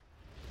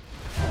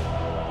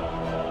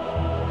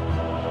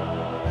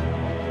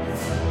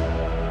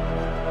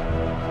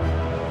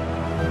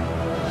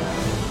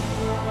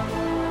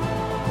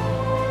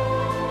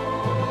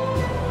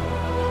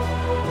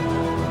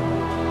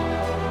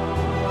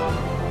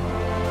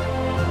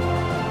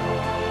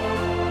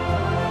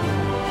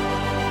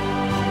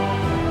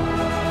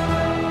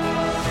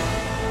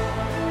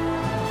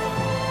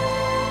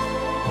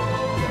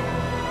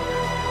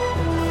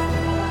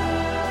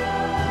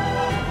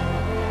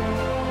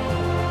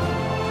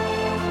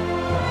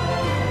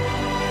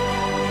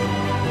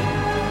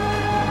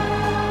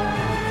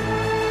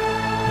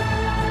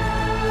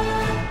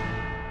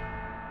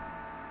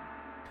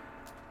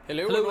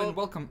and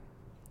welcome.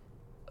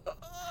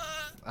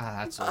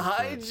 That's awkward.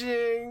 Hi,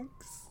 Jinx.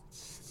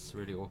 It's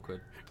really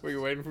awkward. Were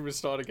you waiting for me to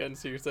start again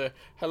so you say,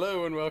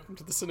 hello and welcome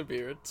to the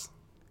CineBeards?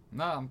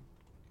 No,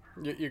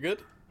 You're good?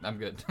 I'm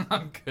good.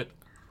 I'm good.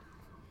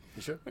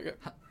 You sure? Okay.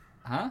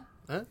 Huh?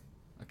 Huh?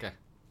 Okay.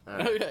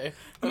 Okay.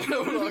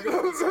 Hello and welcome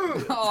to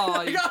the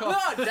Oh, you Come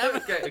can't. on, damn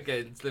it. Okay,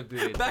 it's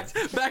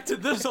the back to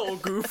this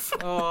old goof.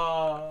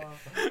 Oh,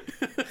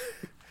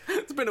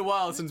 It's been a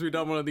while since we've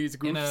done one of these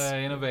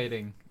goofs.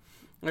 innovating.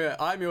 Okay,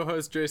 I'm your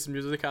host, Jason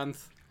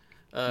Musicanth.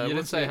 You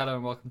didn't say hello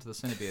and welcome to the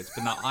CineBeards,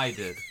 but now I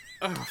did.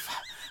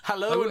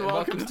 Hello and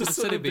welcome to the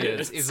CineBeards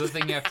CineBeards. is the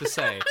thing you have to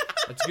say.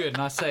 That's good.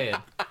 Now say it.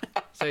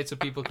 Say it so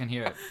people can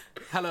hear it.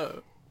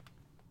 Hello.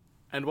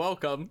 And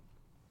welcome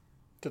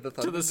To the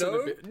to the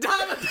Thunderdome? CineBeards.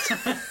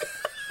 Damn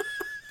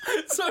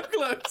it! So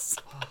close.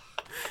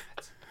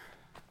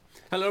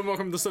 Hello and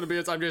welcome to the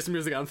CineBeards. I'm Jason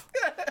Musicanth.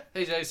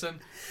 Hey, Jason.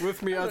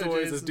 With me, as Hello,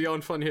 always, is Jason.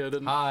 Dion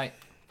Funhearden. Hi.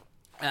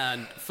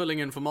 And filling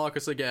in for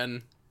Marcus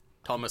again,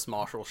 Thomas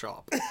Marshall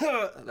Sharp.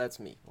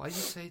 That's me. Why do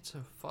you say it so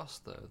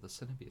fast, though? The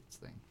CineBeards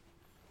thing.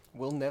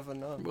 We'll never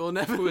know. We'll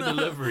never Poor know.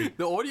 delivery.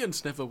 The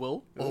audience never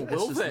will. Or It's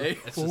will just they?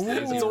 It's just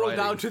lazy It's all writing.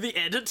 down to the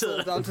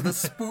editor. Down to the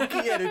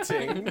spooky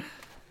editing.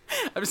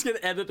 I'm just gonna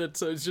edit it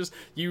so it's just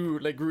you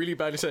like really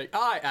badly saying,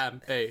 I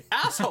am a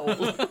asshole.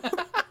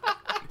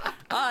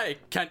 I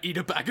can't eat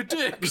a bag of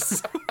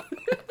dicks.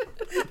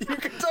 You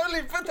can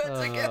totally put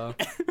that together.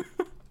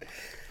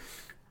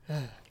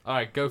 All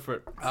right, go for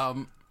it.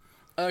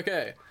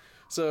 Okay.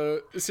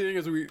 So seeing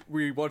as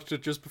we watched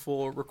it just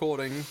before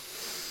recording,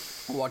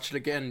 watched it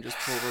again just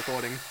before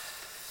recording,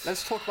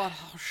 let's talk about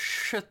how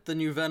shit the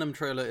new Venom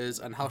trailer is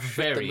and how shit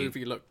the Very.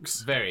 movie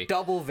looks. Very.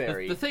 Double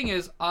very. The thing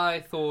is, I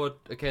thought,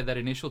 okay, that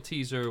initial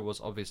teaser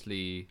was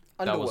obviously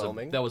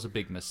Underwhelming. That was a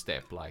big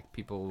misstep. Like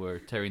people were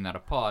tearing that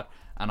apart,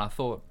 and I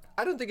thought,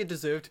 I don't think it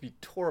deserved to be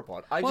tore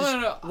apart. I Well,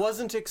 just no.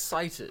 wasn't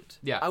excited.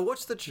 Yeah. I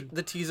watched the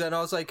teaser and I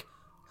was like,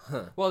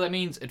 well, that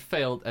means it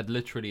failed at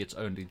literally its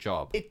only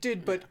job. it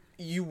did, but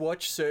you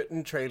watch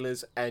certain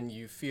trailers and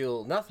you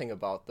feel nothing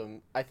about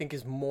them, I think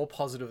is more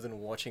positive than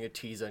watching a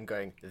teaser and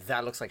going,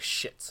 that looks like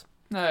shit.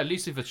 No, at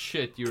least if it's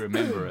shit, you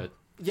remember it.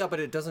 Yeah, but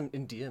it doesn't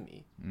endear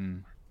me.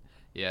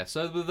 Yeah.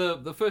 So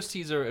the first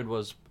teaser, it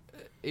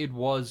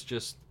was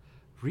just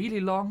really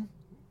long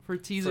for a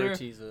teaser,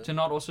 teaser. to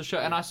not also show.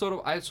 And I sort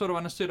of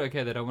understood.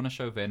 Okay, they don't want to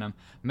show Venom.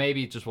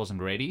 Maybe it just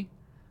wasn't ready.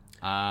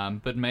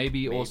 But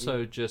maybe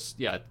also just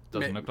it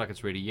doesn't look like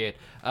it's ready yet.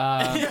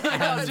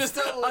 I was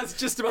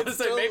just about to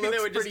say maybe they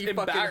were just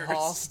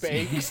embarrassed.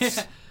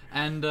 half-baked.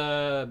 And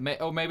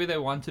or maybe they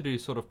wanted to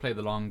sort of play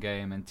the long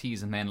game and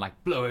tease and then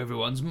like blow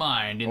everyone's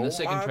mind in the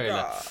second my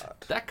trailer. God.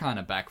 That kind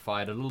of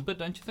backfired a little bit,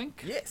 don't you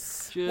think?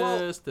 Yes.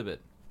 Just a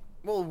bit.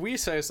 Well, we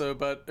say so,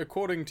 but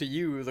according to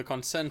you, the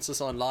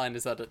consensus online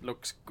is that it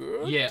looks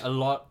good. Yeah, a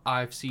lot.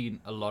 I've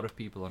seen a lot of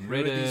people on Who are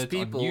Reddit, these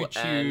people on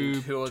YouTube, and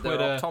who are Twitter.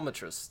 their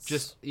optometrists?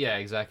 Just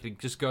exactly.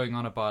 Just going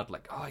on about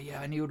like, oh yeah,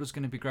 I knew it was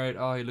going to be great.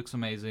 Oh, he looks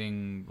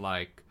amazing.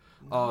 Like,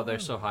 oh, they're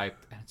so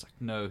hyped, and it's like,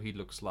 no, he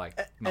looks like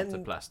melted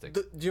And plastic.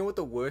 do you know what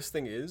the worst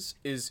thing is?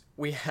 Is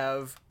we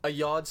have a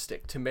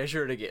yardstick to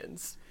measure it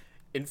against.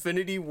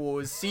 Infinity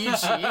War's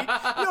CG.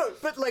 No,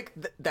 but like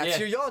that's Yeah.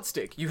 your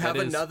yardstick. You have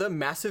That is. another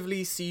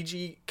massively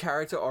CG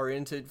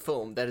character-oriented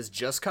film that has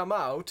just come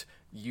out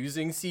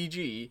using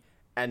CG,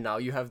 and now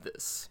you have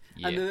this.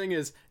 Yeah. And the thing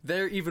is,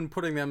 they're even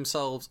putting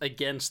themselves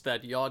against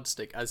that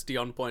yardstick, as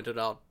Dion pointed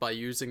out, by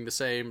using the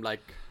same,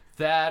 like...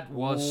 That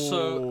was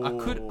so.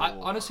 I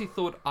honestly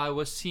thought I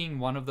was seeing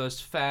one of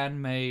those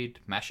fan-made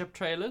mashup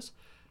trailers.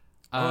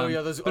 Oh,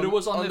 yeah, those but it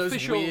was on the those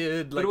official.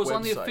 weird, but like, it was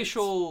on the websites.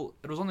 official.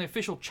 It was on the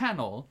official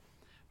channel,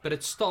 but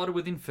it started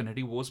with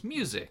Infinity War's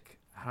music,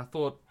 and I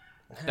thought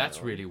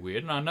that's really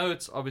weird. And I know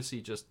it's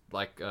obviously just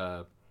like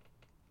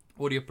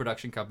audio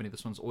production company.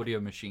 This one's Audio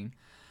Machine,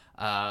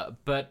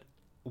 but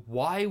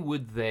why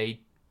would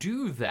they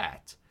do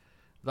that?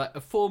 Like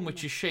a film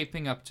which is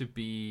shaping up to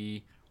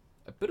be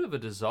a bit of a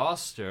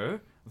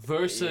disaster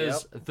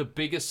versus the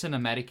biggest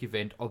cinematic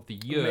event of the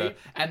year.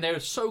 And they're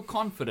so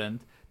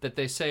confident that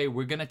they say,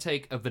 we're going to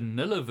take a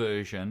vanilla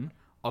version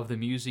of the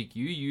music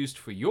you used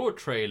for your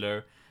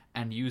trailer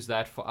and use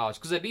that for ours.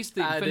 Because at least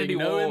the Infinity Adding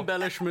no War...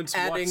 embellishments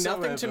Adding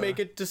whatsoever. nothing to make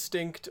it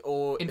distinct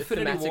or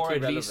Infinity thematically War at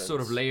relevant. least sort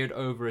of layered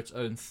over its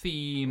own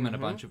theme and a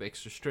bunch of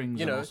extra strings.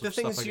 You and know, all sorts the of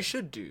stuff things like you that.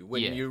 should do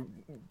when Yeah. you're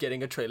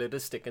getting a trailer to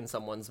stick in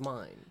someone's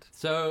mind.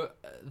 So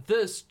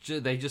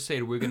they just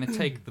said we're going to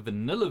take the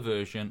vanilla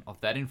version of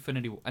that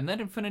Infinity War, and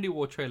that Infinity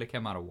War trailer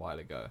came out a while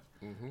ago.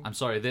 I'm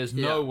sorry, there's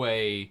no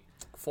way.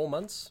 4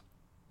 months?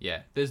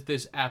 Yeah,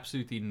 there's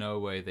absolutely no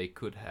way they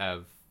could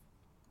have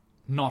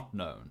not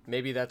known.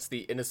 Maybe that's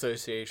in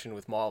association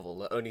with Marvel.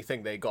 The only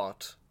thing they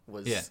got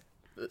was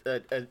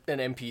an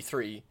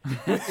MP3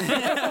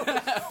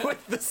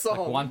 with the song.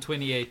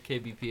 128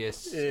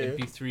 kbps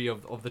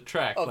MP3 of the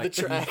track. Of like,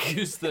 the track.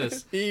 Use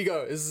this. Here you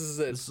go. This is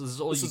it. This is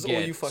all This you is get.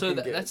 all you fucking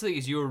get. That's the thing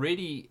is you're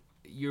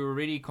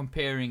already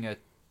comparing it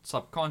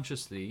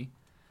subconsciously.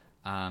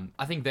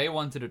 I think they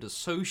wanted it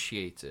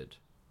associated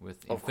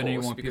with Of Infinity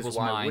course, War in because people's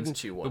why minds.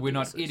 wouldn't you want But we're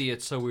not pieces?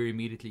 idiots, so we're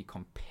immediately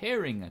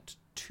comparing it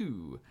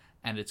to,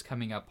 and it's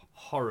coming up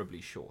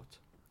horribly short.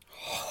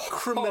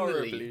 Criminally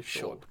Horribly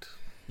short.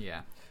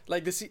 Yeah.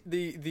 Like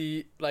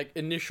the like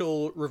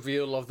initial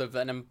reveal of the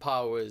Venom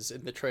powers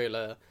in the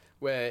trailer,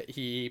 where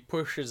he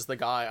pushes the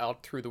guy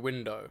out through the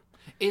window.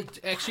 It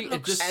actually,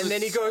 it just And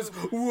then he looks-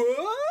 goes,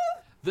 what?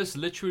 This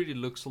literally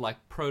looks like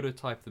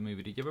Prototype the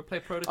movie. Did you ever play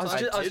Prototype?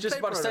 I was did just play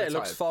about to say, it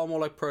looks Prototype. far more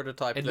like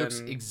Prototype It than looks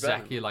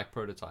exactly Venom. like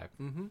Prototype.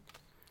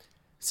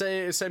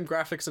 Same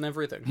graphics and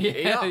everything.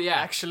 Yeah, yeah,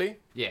 Actually,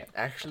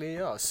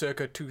 yeah,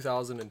 circa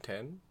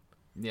 2010.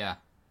 yeah.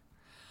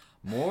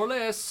 More or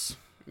less.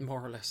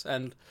 More or less.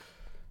 And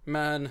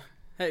man,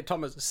 hey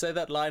Thomas, say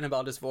that line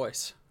about his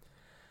voice.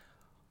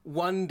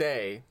 One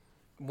day,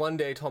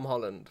 Tom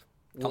Holland.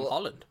 Tom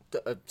Holland.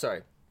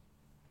 Sorry.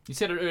 You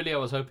said it earlier. I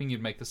was hoping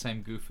you'd make the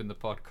same goof in the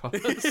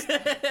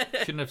podcast.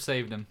 Shouldn't have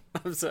saved him.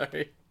 I'm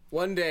sorry.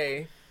 One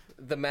day,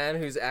 the man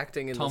who's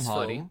acting in Tom this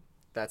Hardy. film,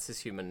 that's his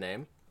human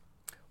name.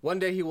 One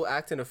day he will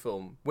act in a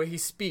film where he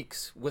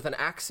speaks with an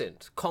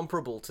accent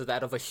comparable to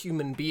that of a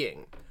human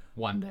being.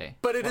 One day.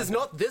 But it is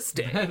not this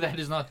day. That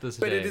is not this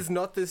But day. it is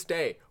not this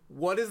day.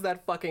 What is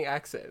that fucking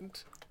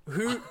accent?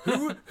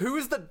 Who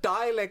is the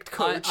dialect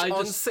coach I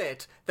on just-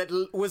 set that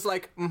was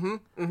like,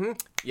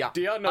 yeah.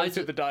 Do you know I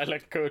who the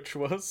dialect coach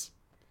was?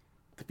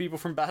 The people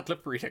from Bad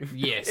Lip Reading.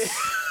 Yes.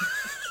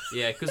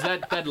 Yeah, because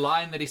that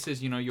line that he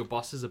says, your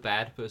boss is a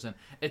bad person.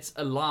 It's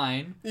a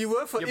line You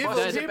work for Your evil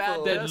boss is a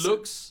people.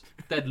 bad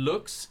that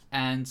looks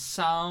and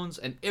sounds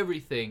and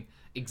everything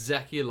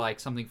exactly like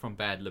something from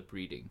Bad Lip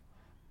Reading.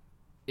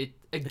 It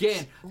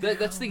again,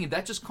 that's the thing.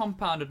 That just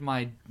compounded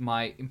my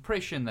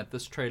impression that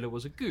this trailer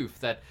was a goof.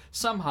 That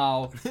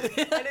somehow,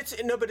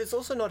 And but it's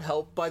also not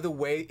helped by the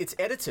way it's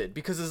edited,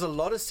 because there's a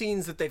lot of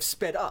scenes that they've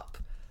sped up.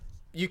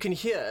 You can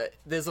hear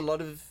there's a lot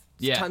of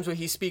Yeah. times where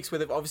he speaks where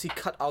they've obviously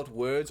cut out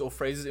words or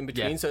phrases in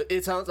between, Yeah. so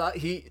it sounds like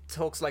he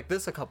talks like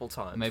this a couple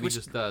times. maybe which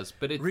just does,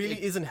 but it really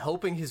it, isn't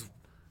helping his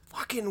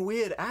fucking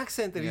weird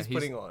accent that yeah, he's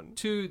putting on.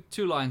 Two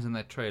lines in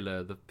that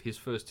trailer. His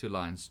first two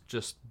lines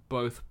just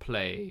both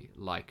play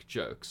like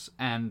jokes,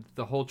 and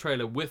the whole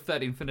trailer with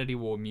that Infinity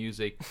War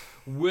music,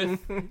 with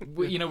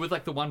with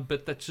like the one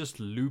bit that's just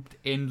looped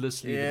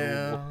endlessly that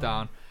Yeah. will walk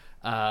down.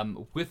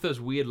 With those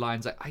weird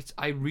lines,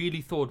 I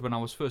really thought when I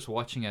was first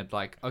watching it,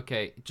 like,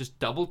 okay, just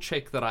double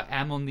check that I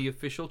am on the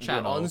official You're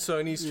channel. on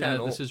Sony's and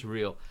channel. that this is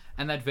real.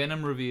 And that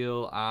Venom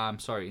reveal, I'm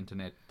sorry,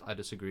 internet, I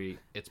disagree.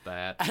 It's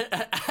bad.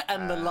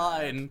 And the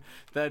line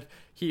that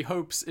he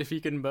hopes if he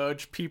can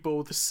merge people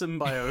with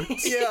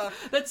symbiotes. Yeah.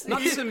 That's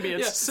Not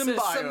symbiotes,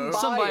 symbiotes.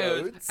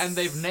 Symbiote, and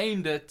they've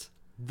named it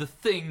the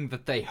thing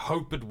that they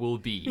hope it will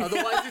be.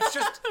 Otherwise, it's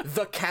just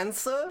the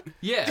cancer.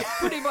 Yeah,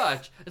 pretty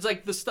much. It's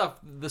like the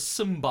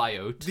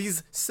symbiote.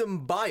 These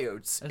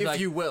symbiotes, It's if like,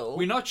 you will.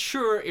 We're not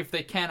sure if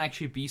they can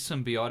actually be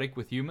symbiotic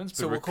with humans, but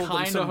so we're we'll call them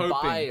kind of hoping.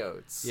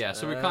 symbiotes. Yeah,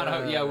 so we're kind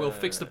of we'll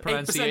fix the 8%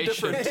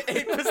 pronunciation. different.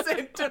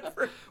 8%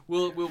 different.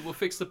 We'll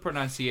fix the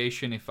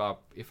pronunciation if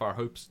our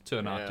hopes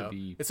turn out to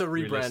be. It's a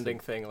rebranding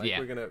realistic. thing. Like Yeah.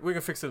 we're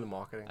gonna fix it in the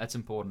marketing. That's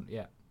important.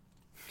 Yeah.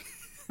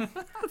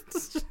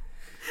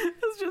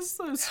 It's just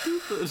so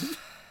stupid.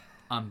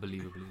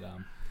 Unbelievably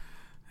dumb.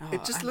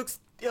 It just looks.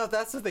 Yeah,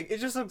 that's the thing. It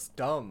just looks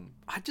dumb.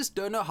 I just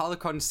don't know how the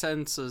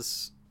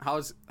consensus,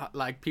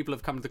 like people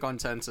have come to the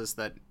consensus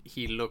that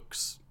he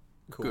looks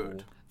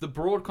good. The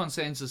broad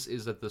consensus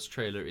is that this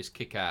trailer is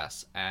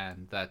kick-ass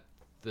and that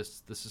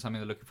this is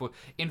something they're looking for.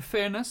 In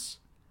fairness,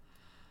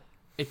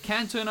 it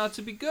can turn out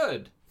to be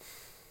good.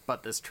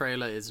 But this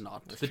trailer is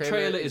not. The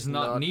trailer is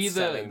not neither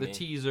selling the me.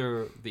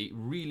 teaser, the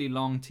really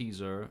long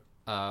teaser,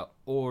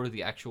 or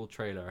the actual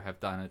trailer have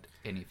done it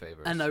any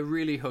favors. And I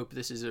really hope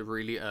this is a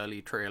really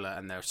early trailer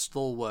and they're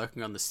still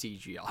working on the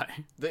CGI.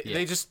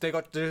 They just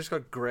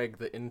got Greg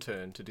the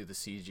intern to do the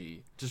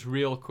CG. just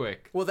real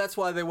quick. Well, that's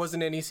why there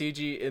wasn't any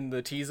CG in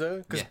the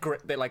teaser, because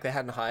Yeah. they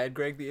hadn't hired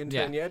Greg the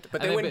intern Yeah. yet. But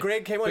And then when but-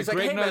 Greg came on, but he's like,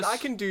 Greg "Hey man, knows- I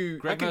can do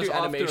Greg knows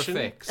animation."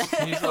 After Effects.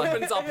 He's like,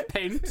 Opens up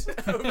Paint.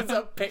 Opens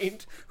up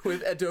Paint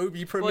with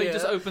Adobe Premiere. well, he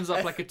just opens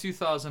up like a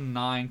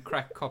 2009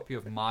 crack copy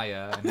of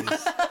Maya, and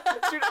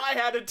Dude, I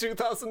had a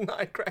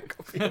 2009 crack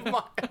copy of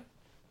mine.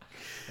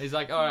 he's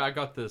like, "All right, I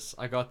got this.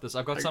 I've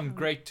got some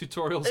great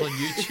tutorials on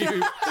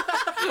YouTube.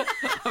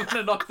 I'm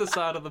gonna knock this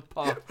out of the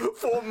park."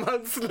 4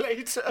 months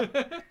later.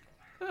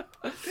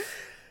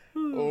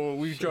 Oh,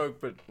 we joke,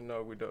 but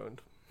no, we don't.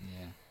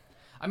 Yeah.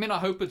 I mean, I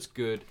hope it's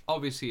good.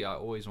 Obviously, I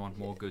always want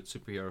more good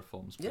superhero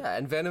films. But Yeah,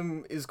 and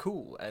Venom is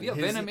cool. And Yeah,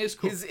 Venom is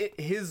cool.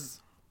 His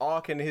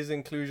arc and his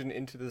inclusion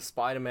into the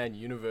Spider-Man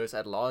universe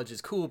at large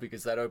is cool,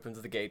 because that opens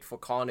the gate for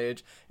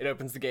Carnage. It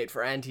opens the gate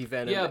for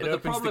Anti-Venom. Yeah, it but the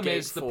opens problem gate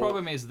is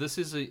for... this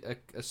is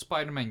a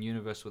Spider-Man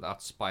universe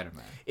without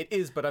Spider-Man. It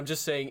is, but I'm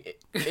just saying,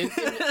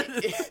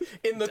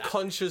 in the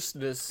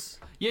consciousness,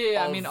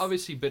 Yeah. I of mean,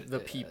 obviously, but the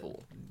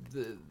people.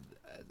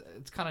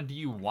 It's kind of, do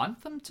you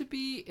want them to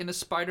be in a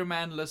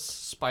Spider-Man-less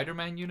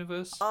Spider-Man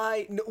universe?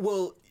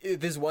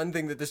 There's one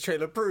thing that this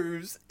trailer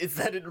proves, is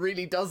that it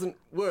really doesn't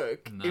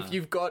work No. if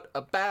you've got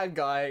a bad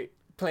guy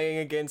playing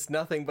against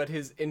nothing but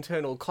his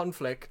internal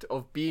conflict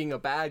of being a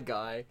bad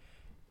guy,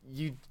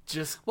 you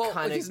just Well,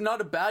 kind he's of...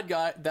 not a bad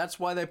guy. That's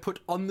why they put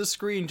on the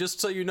screen, just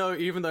so you know,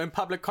 even though in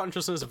public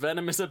consciousness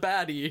Venom is a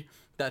baddie,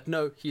 that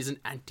no, he's an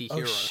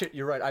anti-hero. Oh shit,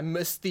 you're right. I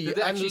missed the Did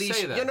they actually unleash.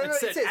 say that? Yeah, no, It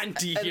said says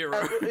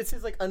anti-hero. It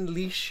says like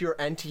unleash your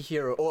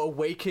anti-hero or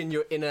awaken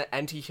your inner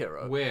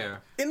anti-hero.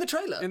 Where? In the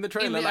trailer. In the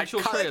trailer, the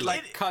actual trailer.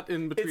 like cut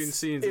in between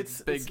scenes,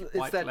 it's big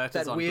white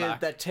letters on weird black.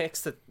 that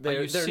text that Are they're you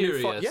new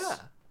serious? yeah.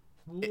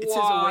 It says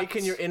What?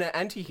 awaken your inner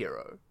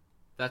anti-hero.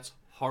 That's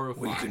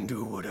horrifying.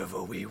 do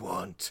whatever we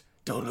want.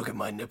 Don't look at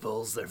my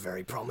nipples; they're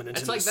very prominent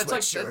It's like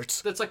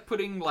that's like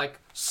putting like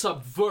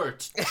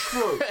subvert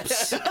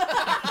tropes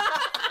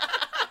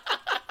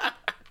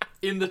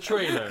in the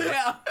trailer.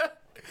 Yeah.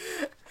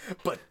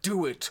 But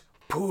do it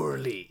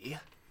poorly.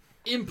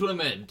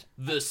 Implement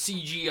the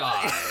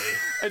CGI.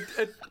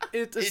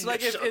 It's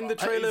like if in the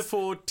trailer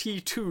for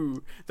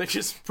T2, they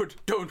just put,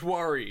 "Don't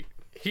worry,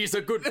 he's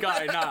a good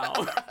guy now."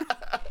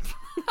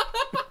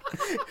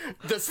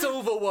 The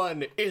silver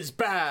one is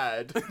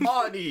bad.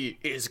 Arnie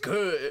is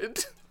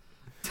good.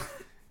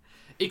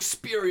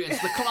 Experience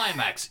the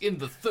climax in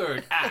the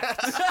third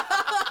act.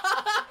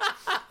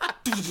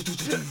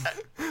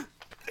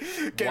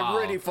 Get Wow.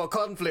 ready for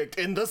conflict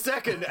in the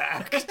second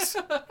act.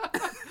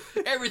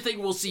 Everything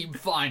will seem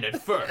fine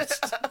at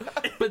first,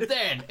 but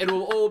then it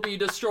will all be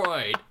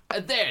destroyed,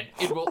 and then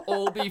it will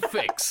all be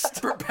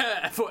fixed.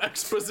 Prepare for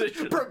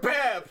exposition.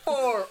 Prepare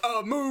for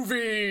a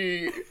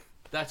movie.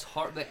 That's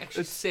hard. They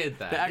actually said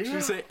that. They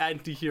actually say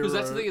anti-hero. Because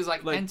that's the thing is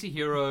like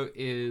anti-hero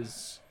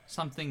is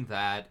something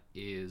that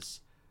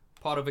is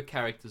part of a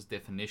character's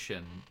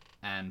definition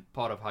and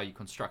part of how you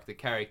construct the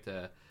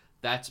character.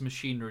 That's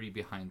machinery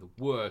behind the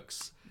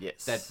works.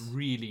 Yes. That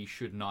really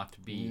should not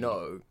be.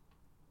 No.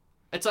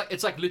 It's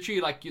like literally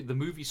like the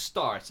movie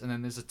starts and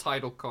then there's a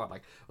title card,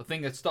 like a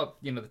thing that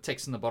stopped, you know, the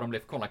text in the bottom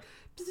left corner,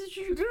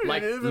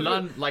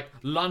 like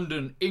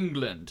London,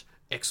 England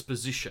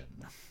exposition.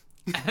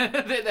 And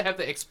then they have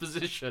the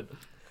exposition.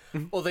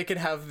 Or they could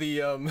have the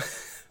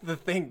the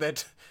thing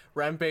that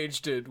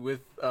Rampage did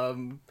with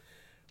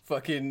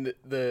fucking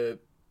the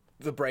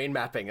brain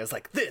mapping. It's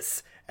like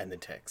this and then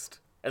text.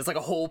 And it's like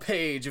a whole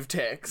page of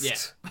text.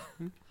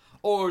 Yeah.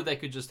 Or they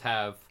could just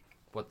have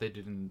what they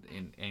did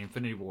in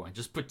Infinity War and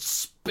just put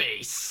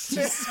space.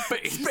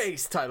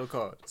 Space title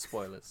card.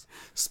 Spoilers.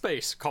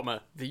 Space,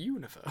 comma, the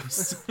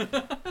universe.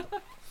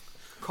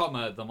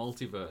 Comma, the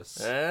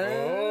multiverse.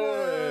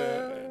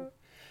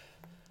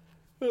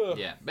 Oh.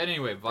 Yeah. But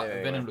anyway,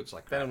 Venom looks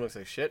like crap. Venom looks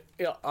like shit.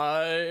 Yeah,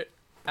 I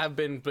have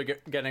been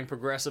getting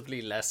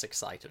progressively less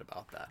excited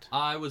about that.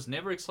 I was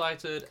never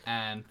excited,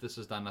 and this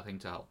has done nothing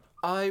to help.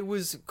 I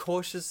was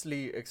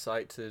cautiously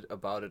excited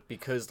about it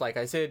because, like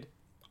I said,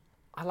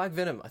 I like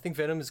Venom. I think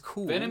Venom is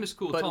cool. Venom is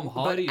cool. But, Tom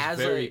Hardy is as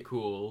very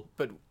cool.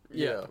 But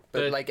yeah,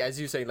 but like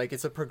as you say, like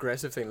it's a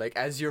progressive thing. Like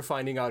as you're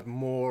finding out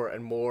more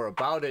and more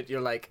about it,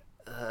 you're like,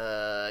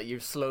 you're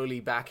slowly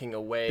backing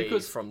away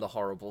Because from the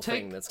horrible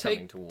thing that's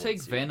coming towards Take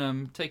you.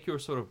 Venom, take your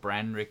sort of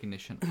brand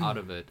recognition out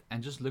of it,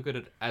 and just look at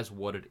it as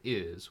what it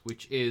is,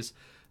 which is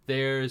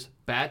there's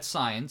bad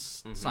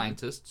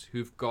scientists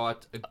who've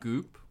got a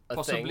goop,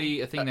 possibly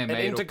a thing they an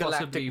made, or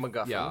intergalactic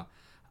possibly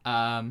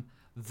MacGuffin.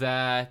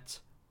 that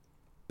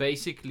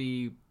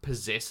basically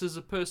possesses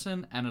a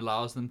person and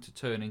allows them to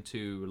turn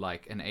into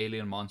like an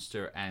alien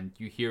monster, and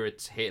you hear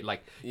its head,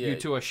 like you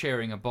two are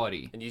sharing a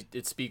body. And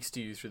it speaks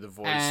to you through the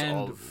voice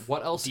And of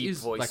what else deep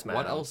is voice like? man.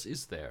 What else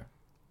is there?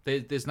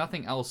 There's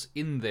nothing else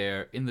in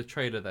there in the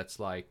trailer that's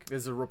like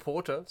There's a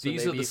reporter. So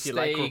these are maybe the if you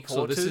like stakes,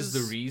 or this is the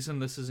reporters- reason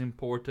this is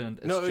important.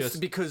 It's No, just it's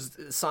because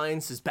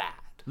science is bad.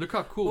 look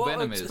how cool Well,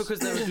 Venom it's is. because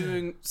they were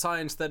doing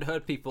science that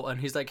hurt people, and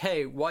he's like,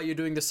 "Hey, why are you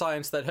doing the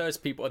science that hurts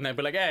people?" And they'd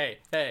be like, "Hey,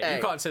 Hey,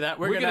 you can't say that.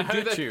 We're do gonna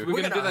hurt that. you." We're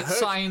gonna do gonna that hurt-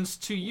 science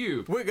to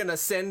you. We're gonna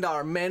send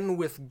our men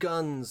with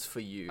guns for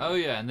you. Oh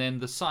yeah, and then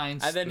the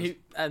science.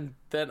 And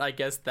then I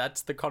guess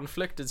that's the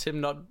conflict. Is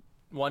him not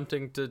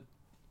wanting to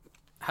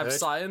have Hurt?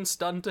 science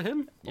done to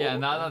him. Yeah,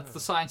 now that the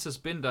science has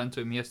been done to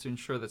him, he has to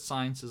ensure that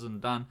science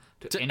isn't done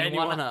to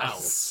anyone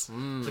else.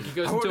 It's like he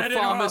goes I won't into a let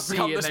anyone else pharmacy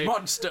become and this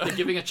monster. they're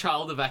giving a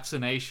child a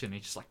vaccination. He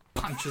just like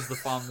punches the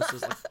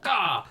pharmacist like,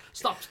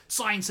 stop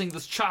sciencing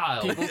this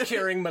child. People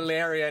curing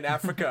malaria in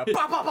Africa.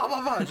 Bah, bah, bah,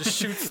 bah, bah, just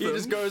shoots He them.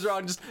 just goes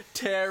around just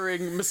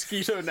tearing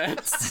mosquito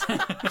nets.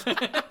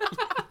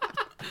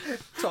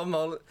 Tom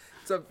Holland.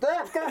 God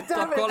damn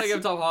Stop it! calling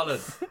him Tom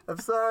Holland. I'm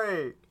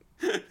sorry.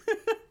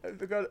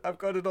 I've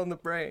got it on the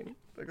brain.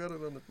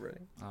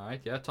 All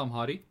right, yeah, Tom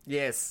Hardy.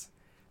 Yes.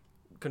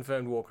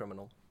 Confirmed war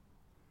criminal.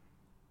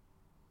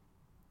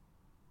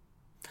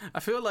 I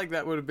feel like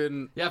that would have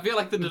been. Yeah, I feel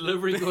like the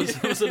delivery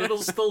was a little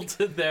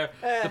stilted there.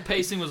 The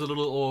pacing was a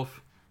little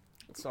off.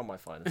 It's not my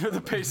finest.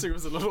 The pacing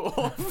was a little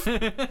off.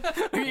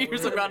 He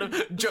was a kind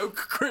of joke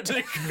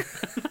critic.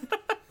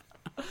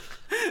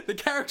 The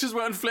characters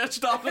weren't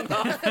fleshed out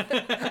enough.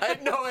 I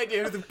had no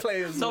idea who the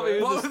players Tell me were.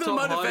 who What this was the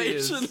Tom Hardy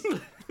is.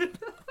 motivation?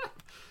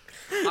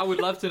 I would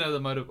love to know the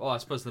motive. Oh, I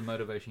suppose the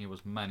motivation here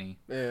was money.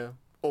 Yeah.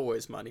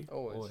 Always money.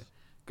 Always. Boy.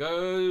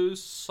 Go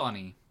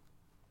Sonny.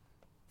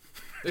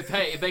 If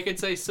they can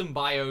say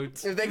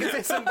symbiote. If they can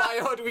say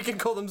symbiote, we can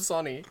call them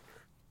Sonny.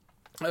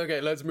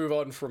 Okay, let's move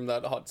on from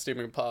that hot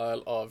steaming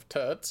pile of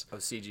turds. Oh,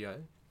 CGI.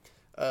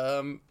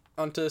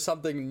 Onto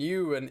something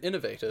new and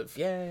innovative.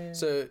 Yeah.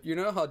 So, you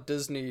know how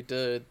Disney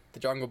did The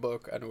Jungle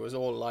Book and it was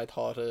all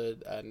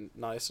lighthearted and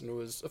nice and it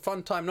was a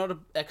fun time, not an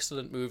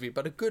excellent movie,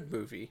 but a good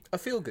movie. A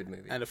feel-good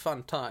movie. And a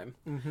fun time.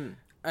 Mm-hmm.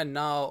 And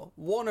now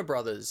Warner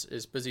Brothers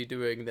is busy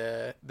doing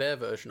their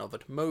version of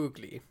it,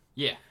 Mowgli.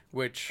 Yeah.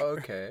 Which,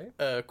 Okay.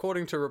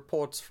 according to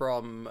reports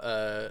from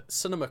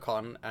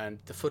CinemaCon and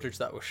the footage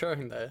that was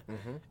showing there,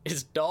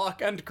 is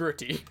dark and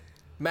gritty.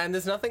 Man,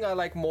 there's nothing I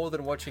like more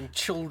than watching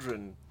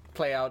children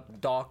play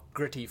out dark,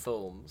 gritty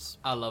films.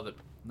 I love it.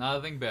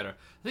 Nothing better.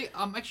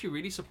 I'm actually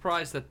really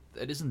surprised that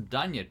it isn't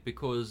done yet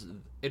because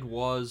it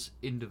was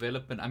in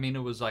development. I mean, it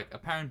was like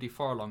apparently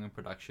far along in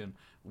production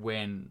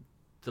when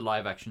the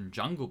live-action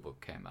Jungle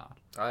Book came out.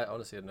 I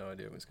honestly had no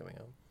idea it was coming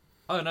out.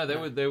 Oh no,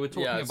 they were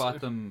talking Yeah,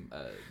 about them.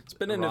 It's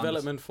been in around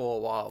development for a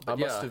while, but I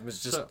must have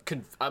just... So-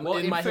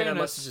 in my head, I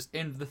must have just...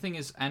 And the thing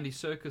is, Andy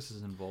Serkis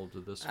is involved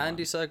with this.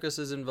 Andy Serkis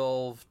is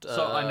involved.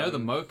 So I know the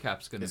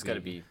mocap's going it's to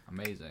gotta be be-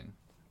 amazing.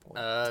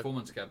 uh,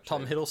 Performance capture.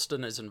 Tom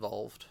Hiddleston is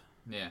involved,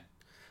 Yeah.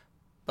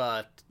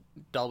 but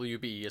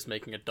WB is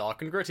making it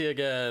dark and gritty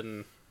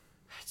again.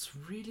 It's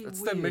really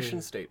That's weird. their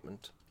mission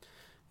statement.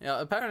 Yeah,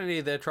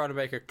 apparently they're trying to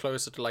make it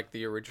closer to like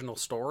the original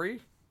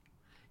story.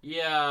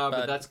 Yeah,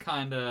 but But- that's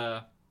kind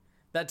of...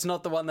 That's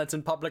not the one that's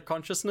in public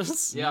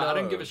consciousness. Yeah, I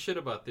don't No. give a shit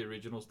about the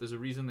originals. There's a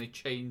reason they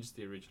changed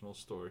the original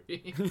story.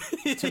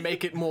 To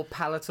make it more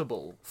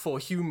palatable for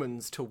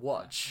humans to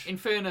watch. In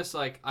fairness,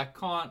 like, I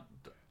can't...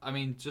 I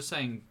mean, just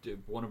saying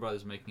Warner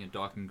Brothers making a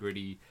dark and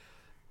gritty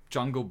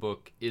Jungle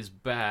Book is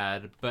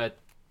bad, but,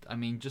 I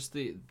mean, just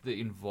the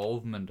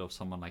involvement of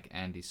someone like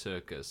Andy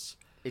Serkis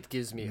It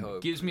gives me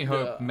hope. gives me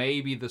hope Yeah.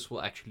 maybe this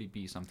will actually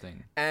be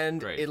something. And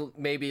Great.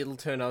 it'll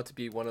turn out to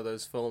be one of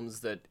those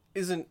films that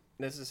isn't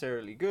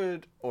necessarily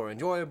good or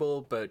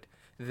enjoyable, but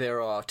there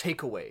are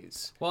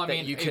takeaways. Well, I that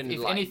mean, you can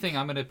if like. anything,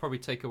 I'm going to probably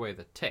take away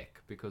the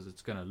tech because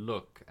it's going to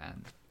look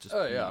and just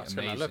Oh be yeah, it's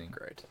amazing. gonna look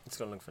great. It's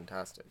gonna look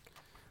fantastic.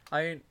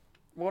 I mean,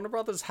 Warner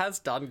Brothers has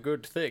done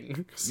good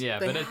things. Yeah,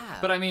 They but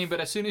have. but I mean, but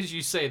as soon as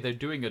you say they're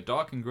doing a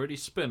dark and gritty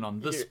spin on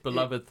this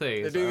beloved thing,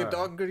 They're it's doing a alright.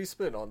 dark and gritty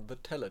spin on the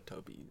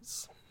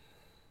Teletubbies.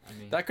 I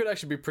mean, That could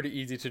actually be pretty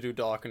easy to do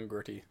dark and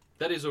gritty.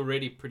 that is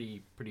already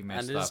pretty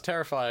messed And it is up.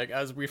 terrifying,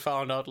 as we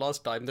found out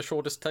last time, the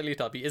shortest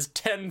Teletubby is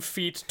 10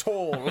 feet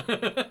tall.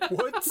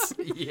 What?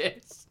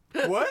 Yes,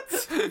 What?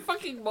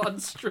 fucking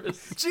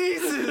monstrous.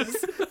 Jesus!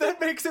 That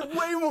makes it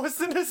way more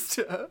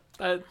sinister.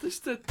 That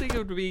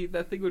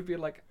thing would be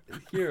like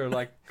here,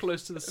 like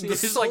close to the sea. The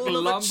It's soul like of a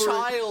lumbering,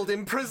 child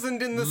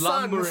imprisoned in the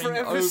sun, lumbering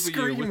forever over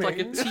screaming. you with like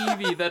a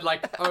TV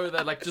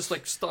that just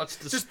like starts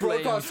Just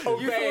displaying. broadcast, You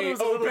thought it obey, was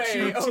a little obey,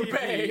 tube TV.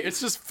 obey.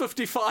 It's just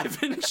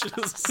 55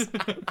 inches.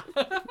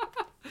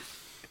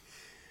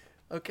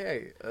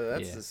 Okay,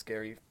 that's Yeah. a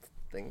scary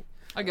thing.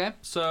 Okay,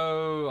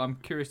 so I'm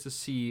curious to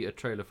see a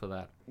trailer for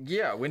that.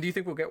 Yeah, when do you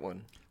think we'll get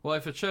one? Well,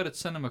 if it showed at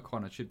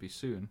CinemaCon, it should be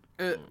soon.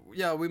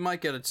 Yeah, we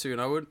might get it soon.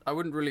 I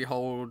wouldn't really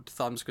hold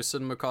thumbs because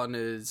CinemaCon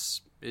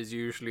is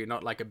usually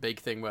not like a big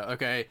thing where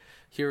okay,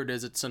 here it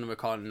is at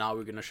CinemaCon. Now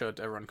we're gonna show it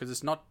to everyone because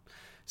it's not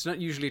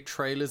usually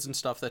trailers and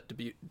stuff that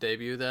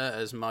debut there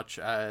as much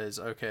as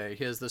okay,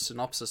 here's the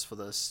synopsis for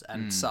this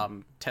and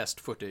some test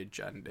footage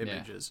and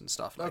images and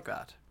stuff like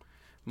that.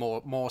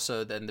 More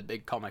so than the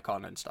big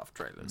Comic-Con and stuff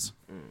trailers.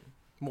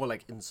 More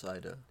like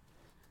Insider.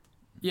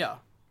 Yeah,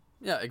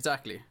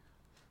 exactly.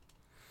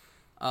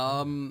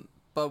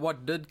 But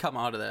what did come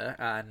out of there,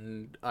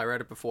 and I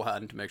read it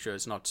beforehand to make sure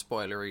it's not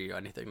spoilery or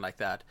anything like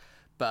that,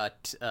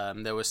 but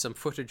there was some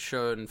footage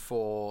shown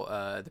for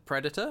The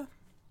Predator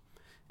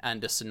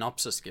and a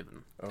synopsis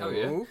given. Oh,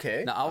 yeah?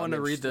 Okay. Now, I want to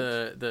I'm read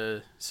interested.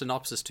 the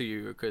synopsis to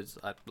you because,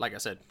 like I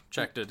said,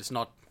 checked it. It's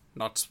not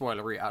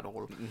spoilery at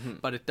all.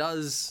 But it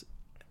does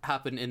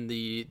happen in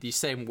the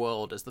same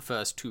world as the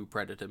first two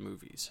Predator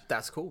movies.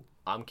 That's cool.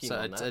 I'm keen So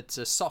on that. it's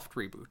a soft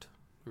reboot,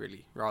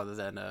 really, rather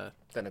than a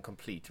Then a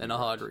complete. a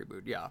hard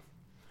reboot, yeah.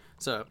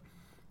 So,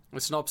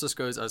 the synopsis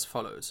goes as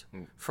follows.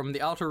 From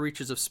the outer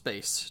reaches of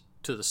space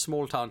to the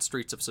small town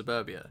streets of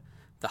suburbia,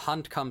 the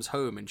hunt comes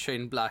home in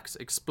Shane Black's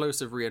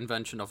explosive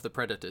reinvention of the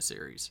Predator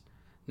series.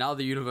 Now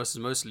the universe's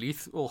most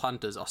lethal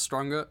hunters are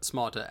stronger,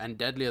 smarter, and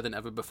deadlier than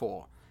ever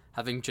before,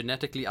 having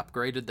genetically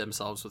upgraded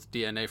themselves with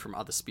DNA from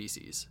other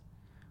species.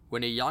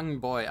 When a young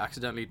boy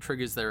accidentally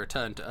triggers their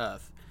return to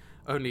Earth,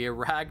 only a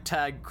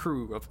ragtag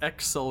crew of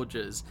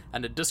ex-soldiers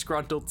and a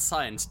disgruntled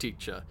science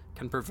teacher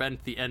can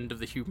prevent the end of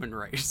the human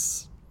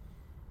race.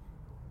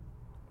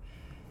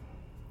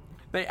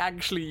 They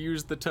actually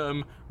use the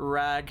term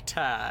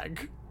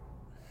ragtag.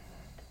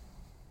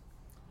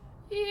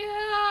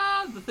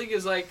 Yeah, the thing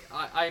is, like,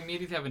 I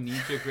immediately have a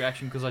knee-jerk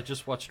reaction because I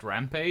just watched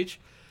Rampage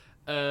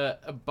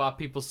about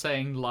people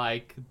saying,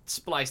 like,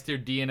 splice their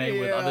DNA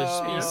with other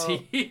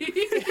species.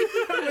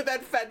 With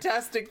that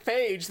fantastic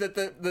page that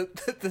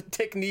the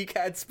technique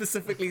had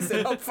specifically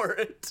set up for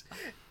it.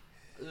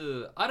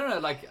 I don't know.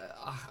 Like,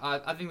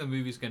 I think the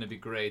movie's going to be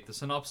great. The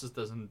synopsis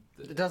doesn't.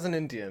 It doesn't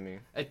endear me.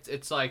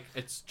 It's like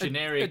it's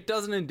generic. It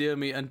doesn't endear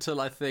me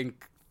until I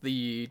think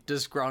the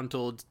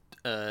disgruntled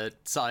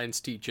science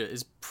teacher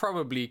is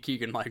probably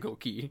Keegan-Michael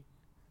Key.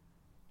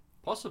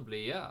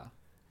 Possibly, yeah.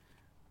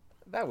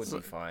 That would be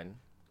fine.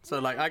 So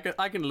like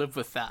I can live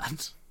with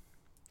that.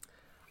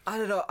 I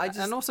don't know.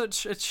 And also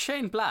it's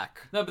Shane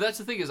Black. No, but that's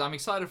the thing is, I'm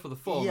excited for the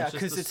film. Yeah, just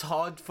because it's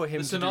hard for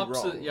him the to do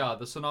synopsis. wrong. Yeah,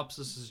 the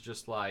synopsis is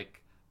just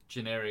like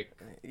generic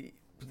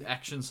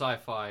action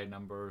sci-fi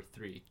number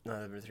 3.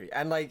 No, number 3.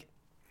 And like,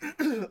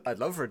 I'd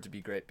love for it to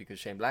be great because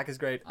Shane Black is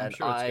great. I'm and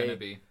sure it's gonna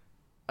be.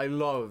 I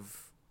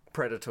love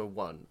Predator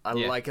 1. I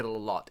like it a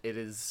lot.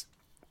 It's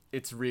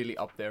really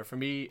up there for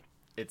me.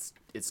 It's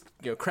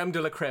creme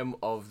de la creme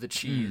of the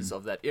cheese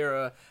of that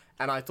era.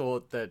 And I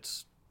thought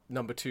that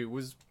number 2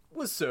 was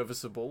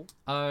serviceable.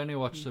 I only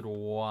watched it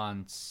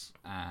once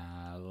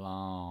a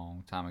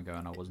long time ago,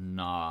 and I was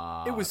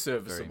not. It was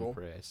serviceable.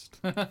 Very impressed.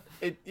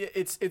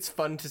 It's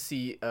fun to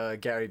see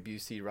Gary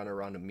Busey run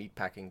around a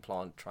meatpacking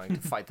plant trying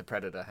to fight the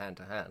Predator hand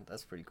to hand.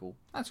 That's pretty cool.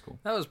 That's cool.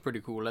 That was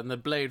pretty cool, and the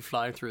blade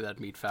flying through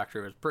that meat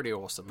factory was pretty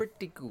awesome.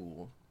 Pretty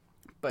cool.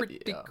 But,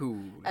 Pretty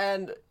cool.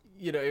 And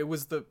it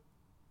was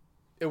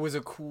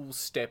a cool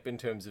step in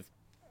terms of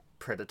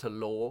Predator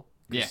lore.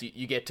 Yeah.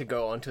 You get to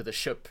go onto the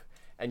ship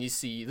and you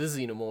see the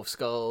xenomorph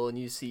skull, and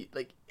you see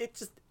it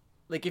just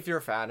if you're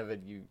a fan of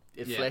it,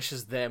 it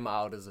fleshes them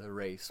out as a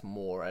race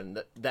more,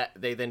 and that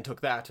they then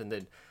took that and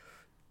then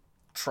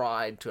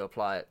tried to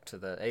apply it to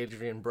the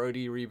Adrian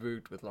Brody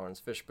reboot with Lawrence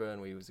Fishburne,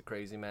 where he was a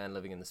crazy man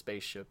living in the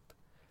spaceship.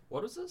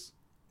 What is this?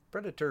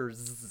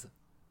 Predators.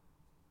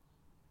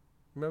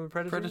 Remember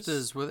Predators?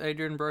 Predators with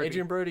Adrian Brody.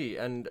 Adrian Brody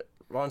and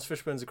Lawrence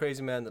Fishburne's a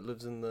crazy man that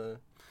lives in the.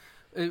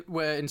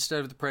 Where instead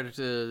of the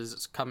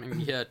predators coming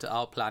here to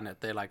our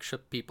planet, they like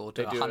ship people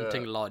to a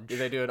hunting lodge.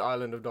 They do an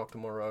Island of Dr.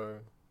 Moreau,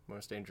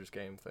 most dangerous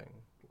game thing.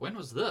 When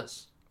was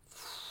this?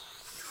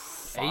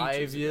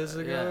 5 years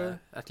ago?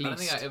 Yeah, at I don't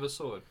least. think I ever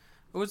saw it.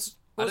 It was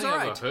I don't think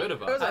alright. I ever heard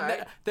about It was it.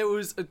 alright. There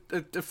was a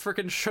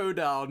freaking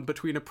showdown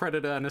between a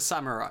predator and a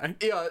samurai.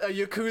 Yeah, a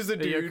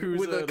Yakuza dude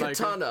with a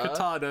katana,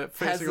 katana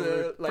facing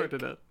a like,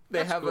 predator. They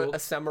That's have cool. a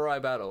samurai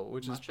battle,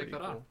 which Might is check pretty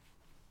that cool. out.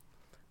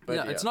 But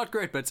yeah, it's not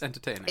great, but it's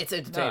entertaining. It's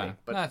entertaining, No,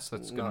 but that's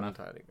good not enough.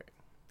 entirely great.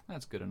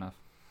 That's good enough.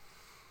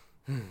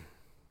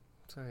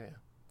 So yeah,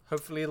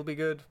 hopefully it'll be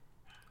good.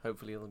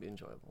 Hopefully it'll be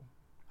enjoyable.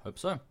 Hope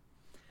so.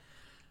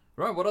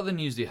 Right, what other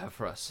news do you have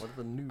for us? What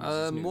are the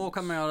news? More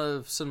coming out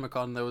of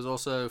CinemaCon. There was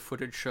also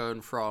footage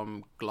shown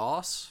from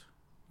Glass,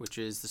 which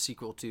is the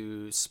sequel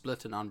to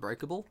Split and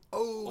Unbreakable.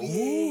 Oh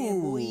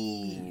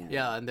yeah,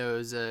 Yeah, and there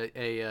was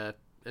a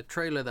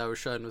trailer that was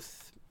shown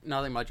with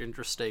nothing much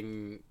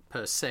interesting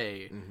per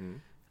se,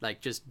 like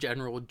just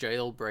general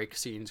jailbreak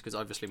scenes, because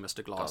obviously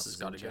Mr. Glass has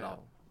got to get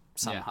out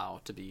somehow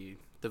to be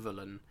the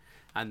villain.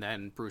 And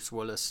then Bruce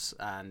Willis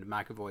and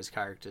McAvoy's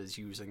characters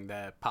using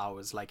their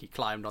powers, like he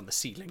climbed on the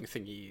ceiling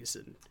thingies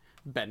and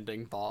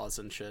bending bars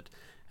and shit.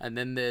 And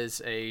then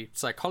there's a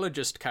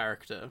psychologist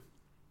character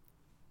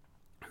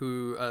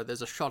who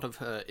there's a shot of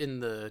her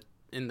in the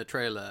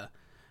trailer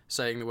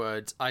saying the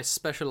words, "I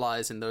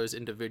specialize in those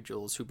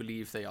individuals who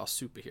believe they are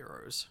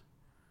superheroes."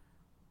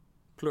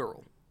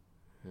 Plural.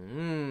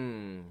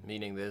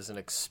 Meaning there's an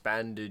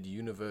expanded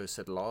universe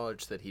at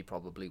large that he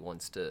probably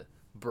wants to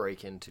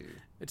break into.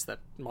 It's that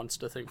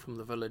monster thing from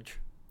The Village.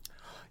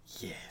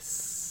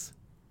 Yes.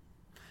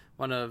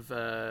 One of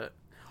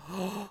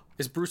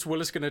is Bruce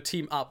Willis going to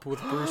team up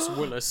with Bruce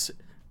Willis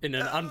in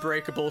an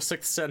unbreakable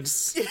Sixth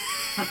Sense?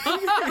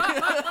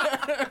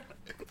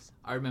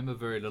 I remember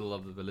very little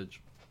of The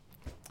Village.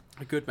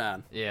 A good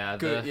man. Yeah,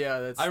 Good. Yeah,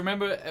 that's. I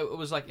remember it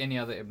was like any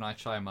other M. Night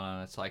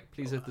Shyamalan. It's like,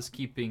 please let this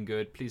keep being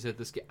good. Please let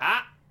this keep...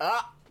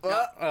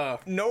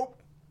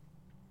 Nope.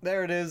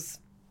 There it is.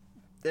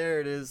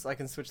 There it is. I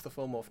can switch the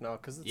film off now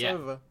because it's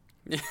over.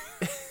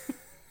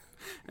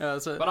 Yeah,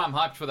 so, But I'm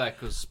hyped for that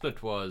because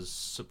Split was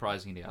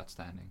surprisingly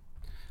outstanding.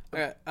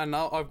 okay, and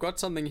now I've got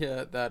something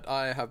here that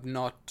I have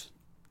not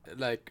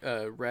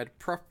read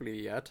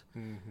properly yet,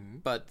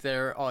 but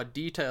there are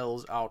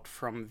details out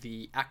from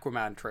the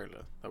Aquaman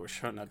trailer that was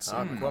shown at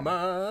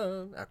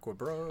CinemaCon.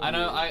 Aquabro. I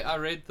know. I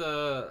read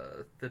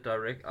the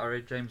direct. I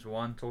read James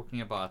Wan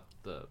talking about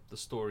the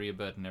story a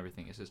bit and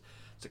everything. It says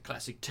it's a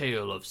classic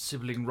tale of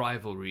sibling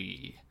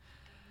rivalry,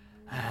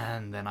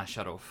 and then I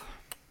shut off.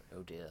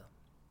 Oh dear.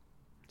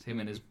 It's him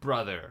and his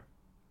brother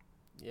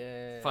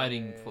Yeah.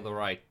 fighting for the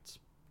right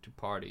to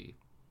party,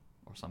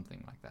 or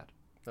something like that.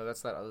 No,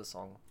 that's that other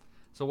song.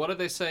 So what did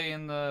they say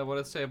what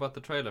did they say about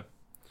the trailer?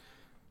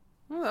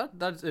 Well,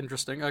 that's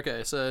interesting.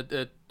 Okay, so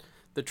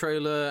the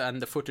trailer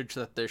and the footage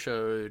that they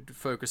showed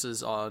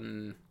focuses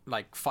on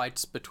like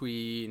fights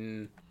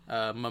between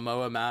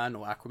Momoa Man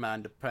or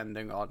Aquaman,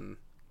 depending on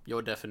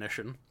your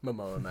definition.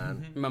 Momoa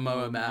Man.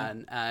 Momoa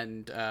Man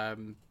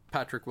and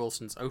Patrick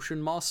Wilson's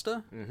Ocean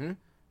Master,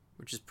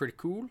 which is pretty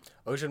cool.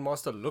 Ocean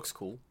Master looks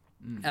cool.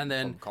 And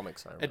then From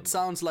comics, I remember. it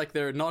sounds like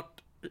they're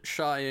not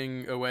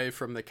shying away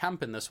from the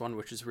camp in this one,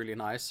 which is really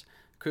nice,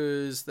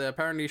 because there are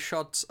apparently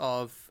shots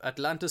of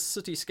Atlantis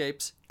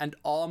cityscapes and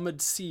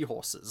armored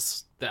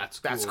seahorses. That's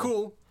cool. That's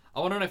cool. I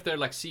want to know if they're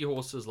like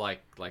seahorses,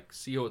 like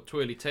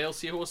twirly tail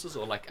seahorses,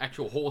 or like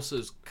actual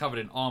horses covered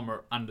in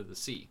armor under the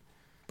sea.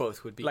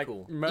 Both would be Like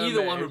cool.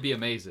 Either one would be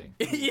amazing.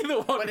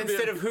 Either one. But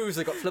instead of hooves,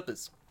 they got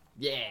flippers.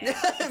 Yeah.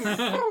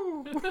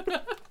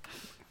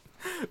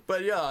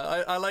 But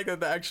yeah, I like that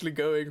they're actually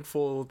going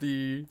for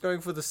the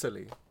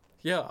silly.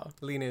 yeah.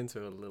 Lean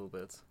into it a little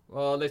bit.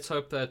 Well, let's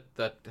hope that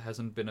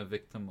hasn't been a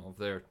victim of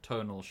their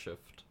tonal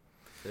shift,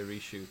 their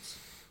reshoots.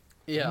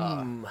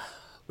 Yeah.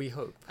 We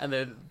hope. And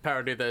then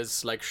apparently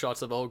there's like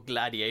shots of a whole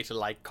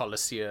gladiator-like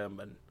coliseum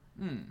and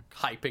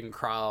hyping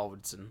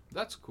crowds and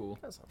That's cool.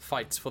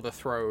 fights for the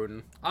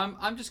throne.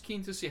 I'm just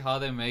keen to see how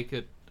they make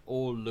it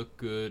all look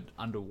good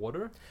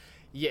underwater.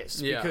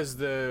 Yes, Yeah. because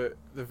the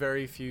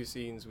very few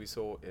scenes we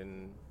saw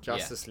in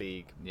Justice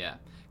League. Yeah,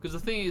 because the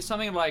thing is,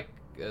 something like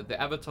the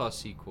Avatar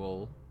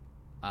sequel,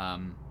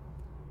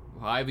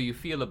 however you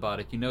feel about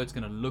it, you know it's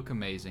going to look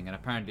amazing, and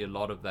apparently a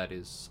lot of that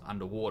is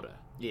underwater.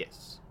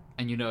 Yes.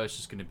 And you know it's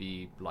just going to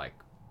be, like,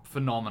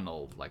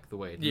 phenomenal, like, the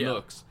way it Yeah.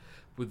 looks.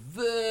 With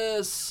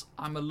this,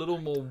 I'm a little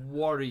more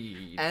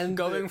worried. And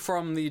Going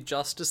from the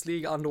Justice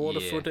League underwater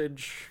Yeah.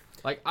 footage.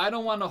 Like, I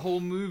don't want a whole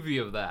movie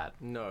of that.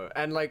 No,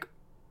 and like,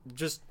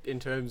 just in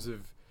terms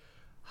of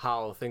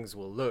how things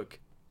will look,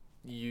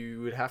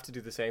 you would have to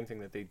do the same thing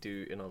that they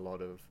do in a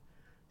lot of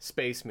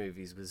space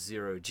movies with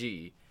zero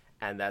G,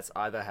 and that's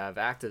either have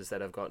actors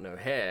that have got no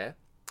hair,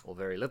 or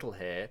very little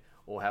hair,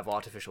 or have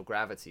artificial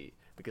gravity,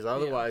 because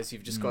otherwise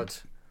you've just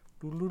got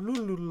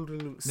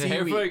The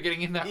hair for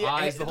getting in their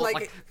eyes, the whole,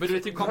 like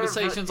meditative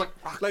conversations,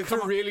 like for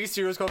really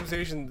serious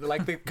conversation,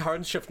 like the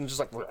current shift and just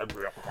like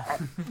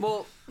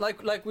Well,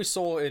 like we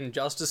saw in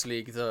Justice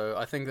League, though,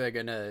 I think they're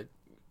gonna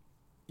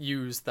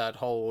use that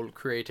whole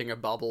creating a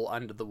bubble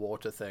under the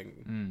water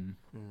thing,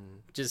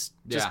 just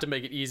Yeah. to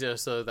make it easier,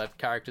 so that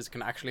characters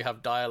can actually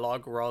have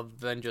dialogue rather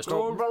than just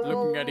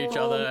looking at each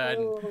other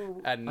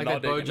and like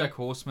that nodding. BoJack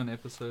Horseman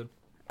episode.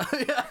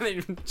 Yeah,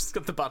 and then just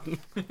got the button.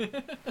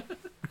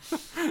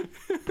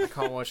 I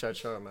can't watch that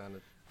show,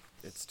 man.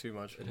 It's too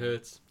much. It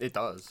hurts. It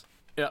does.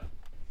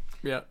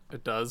 Yeah,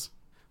 it does.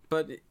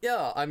 But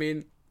yeah, I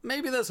mean,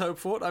 maybe there's hope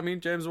for it. I mean,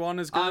 James Wan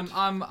is good.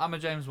 I'm a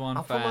James Wan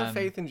I'll fan. put my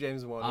faith in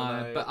James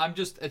Wan. But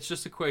it's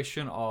just a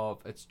question of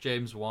it's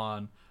James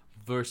Wan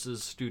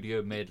versus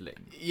studio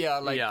meddling. Yeah,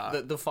 like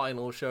Yeah. The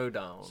final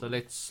showdown. So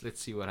let's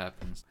see what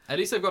happens. At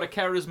least they've got a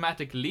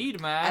charismatic lead,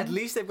 man. At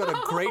least they've got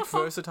a great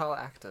versatile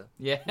actor.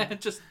 Yeah,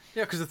 just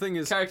Yeah, because the thing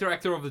is, character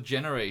actor of the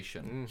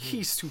generation.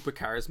 he's super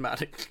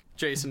charismatic.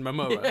 Jason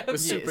Momoa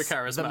was super Yes,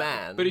 charismatic. the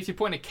man. But if you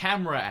point a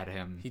camera at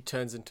him, He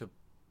turns into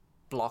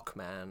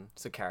Blockman.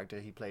 It's a character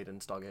he played in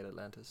Stargate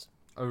Atlantis.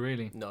 oh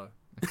really? No.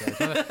 Okay.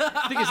 So the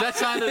thing is, that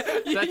sounded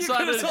You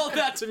could have told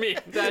that to me.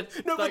 No,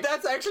 like- but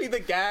that's actually the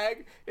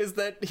gag, is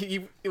that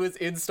it was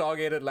in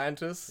Stargate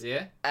Atlantis.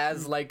 Yeah.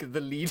 As like the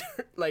leader,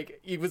 like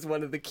he was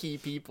one of the key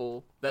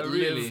people that Oh,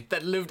 really?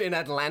 lived in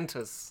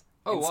Atlantis.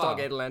 Oh, in wow.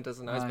 Stargate Atlantis,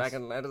 and now he's Nice. back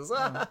in Atlantis.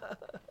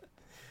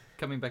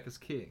 Coming back as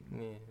king.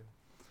 Yeah.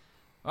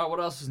 All right, what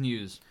else is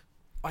news?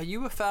 Are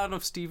you a fan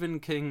of Stephen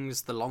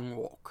King's The Long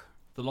Walk?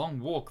 The Long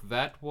Walk.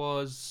 That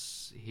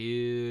was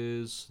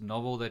his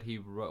novel that he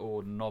wrote,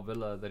 or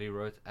novella that he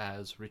wrote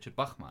as Richard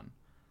Bachman.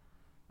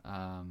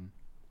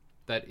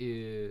 That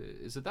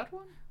is it that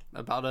one?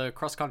 About a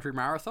cross-country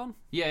marathon?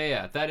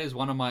 Yeah. That is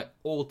one of my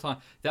all-time.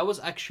 That was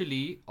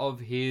actually of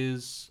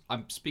his.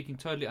 I'm speaking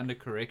totally under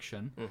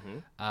correction.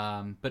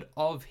 But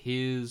of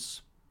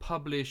his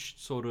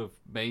published sort of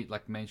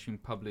mainstream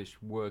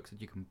published works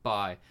that you can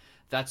buy,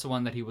 that's the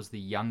one that he was the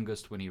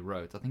youngest when he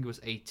wrote. I think it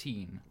was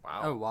 18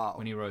 Oh, wow.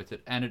 when he wrote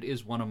it, and it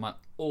is one of my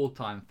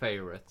all-time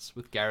favorites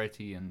with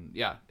Garrity, and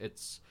yeah,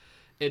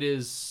 it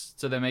is.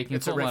 So they're making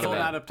It's a film out of Film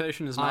that.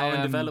 adaptation is now I in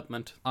am-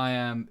 development. I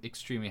am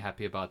extremely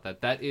happy about that.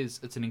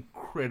 It's an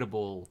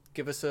incredible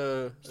Give us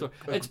a story.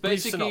 a It's brief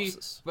basically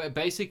synopsis.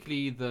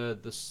 basically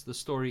the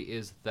story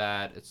is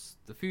that it's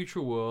the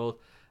future world.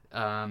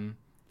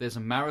 There's a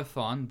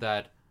marathon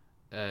that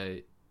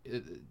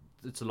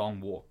it's a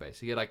long walk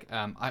basically. Like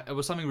it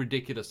was something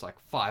ridiculous, like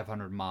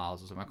 500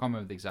 miles or something. I can't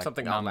remember the exact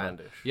Something number.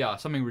 outlandish. Yeah,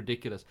 something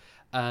ridiculous.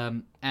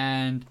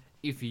 And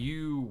if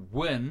you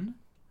win,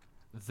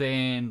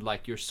 then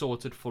like you're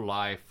sorted for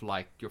life.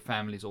 Like your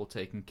family's all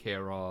taken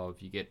care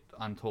of. You get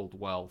untold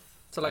wealth.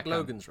 So like that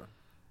kind of- Logan's Run.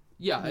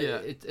 yeah, Yeah.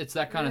 it's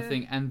that kind of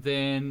thing. And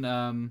then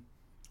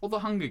all the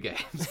Hunger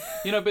Games,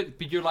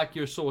 but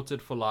you're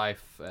sorted for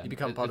life. And You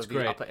become part it's of the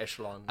great. upper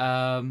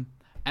echelon.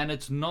 And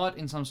it's not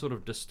in some sort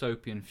of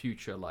dystopian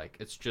future. Like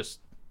it's just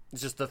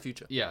It's just the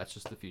future. it's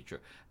just the future.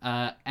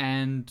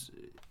 And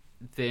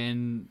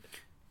then,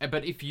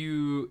 but if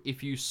you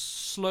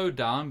slow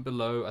down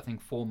below, I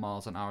think 4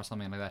 miles an hour,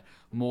 something like that,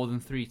 more than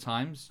 3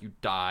 times, you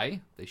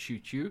die. They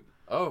shoot you.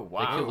 Oh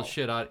They kill the wow.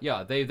 shit out.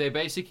 Yeah, they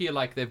basically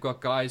like they've got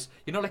guys.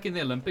 Like in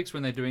the Olympics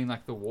when they're doing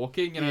like the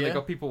walking. They've Yeah.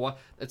 got people.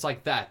 It's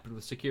like that, but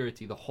with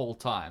security the whole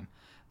time.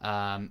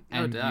 and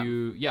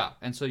damn.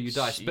 and so you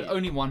dice, but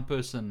only one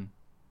person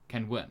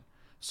can win.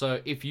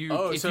 So if you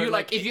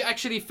if you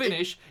actually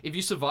finish, if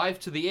you survive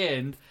to the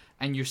end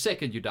and you're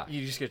second, you die.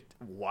 You just get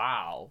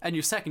wow. And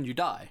you're second, you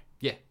die.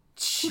 Yeah.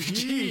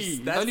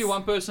 Jeez, Only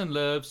one person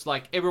lives.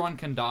 Like everyone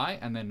can die,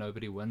 and then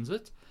nobody wins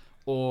it,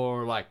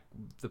 or like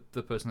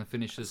the person that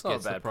finishes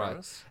gets the prize.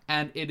 Premise.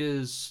 And it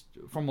is,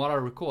 from what I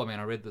recall. I mean,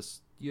 I read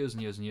this years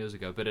and years and years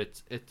ago, but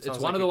it's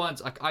one of the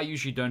ones like I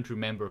usually don't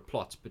remember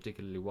plots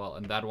particularly well,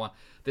 and that one,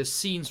 there's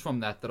scenes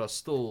from that are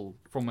still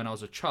from when I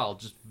was a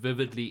child, just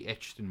vividly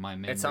etched in my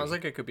memory. It sounds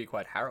like it could be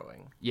quite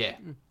harrowing. Yeah.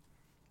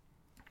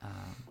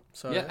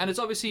 And it's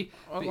obviously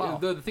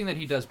the thing that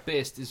he does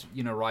best is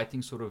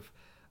writing sort of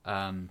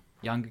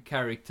younger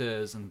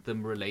characters and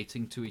them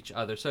relating to each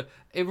other. So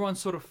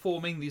everyone's sort of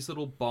forming these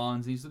little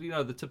bonds, these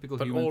the typical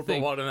human all thing.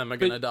 But all one of them are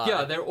gonna die.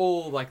 Yeah, they're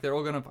all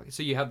gonna.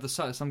 So you have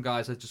some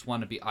guys that just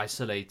want to be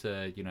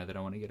isolated. They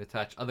don't want to get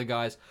attached. Other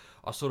guys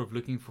are sort of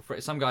looking for.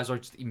 Some guys are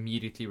just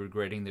immediately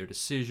regretting their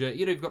decision.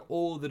 You've got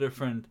all the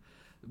different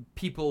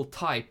people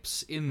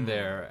types in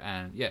there,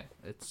 and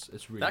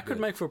it's really that could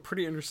good. make for a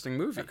pretty interesting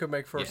movie. That could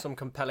make for some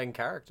compelling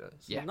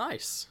characters. Yeah,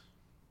 nice.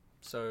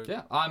 So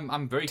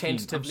I'm very keen. I'm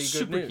tentatively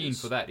super good keen news.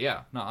 for that.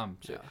 Yeah,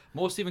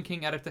 more Stephen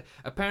King adaptation.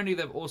 Apparently,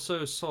 they've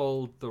also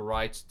sold the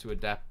rights to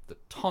adapt the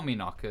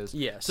Tommyknockers.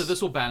 Yes. So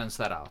this will balance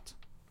that out.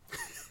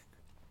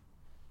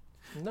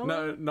 No,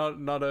 not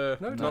on the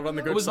good side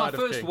of It was my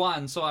first King.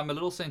 one, so I'm a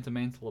little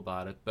sentimental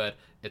about it, but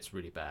it's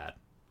really bad.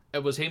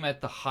 It was him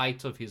at the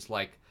height of his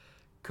like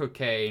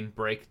cocaine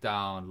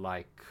breakdown,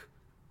 like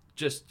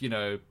just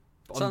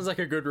Sounds like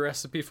a good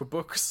recipe for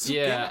books.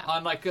 Yeah,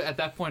 and like at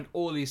that point,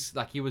 all these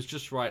he was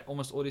just right.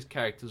 Almost all these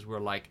characters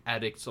were like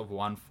addicts of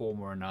one form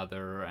or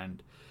another,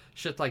 and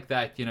shit like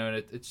that.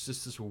 And it's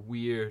just this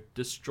weird,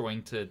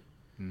 disjointed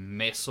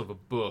mess of a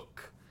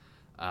book.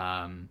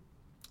 I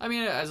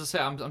mean, as I say,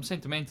 I'm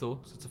sentimental.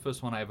 So it's the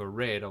first one I ever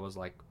read. I was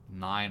like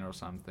 9 or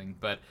something,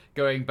 but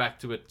going back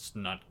to it's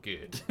not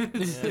good.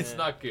 It's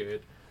not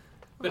good.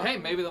 But hey,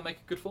 maybe they'll make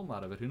a good film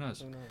out of it. Who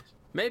knows?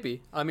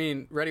 Maybe. I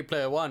mean, Ready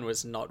Player One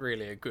was not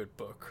really a good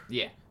book.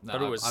 Yeah, no,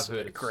 but it was I've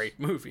heard a great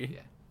movie.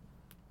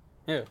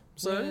 Yeah.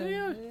 So,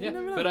 yeah.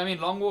 But I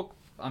mean, Long Walk,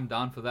 I'm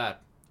down for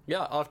that.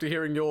 Yeah, after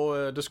hearing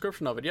your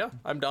description of it,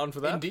 I'm down for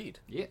that.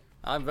 Indeed. Yeah.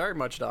 I'm very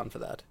much down for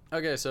that.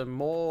 Okay, so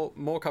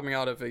more coming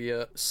out of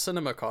the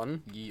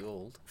CinemaCon. Ye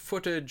old.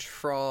 Footage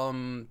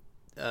from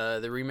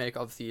the remake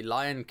of The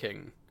Lion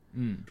King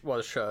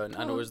was shown,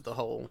 and it was the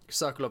whole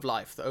Circle of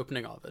Life, the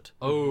opening of it.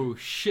 Oh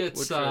shit,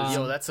 son.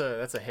 Yo, that's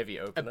a heavy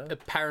opener.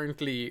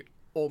 Apparently,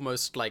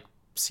 almost like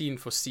scene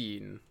for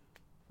scene,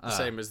 the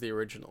same as the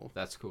original.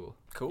 That's cool.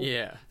 Cool.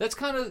 Yeah, that's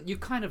you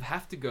kind of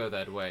have to go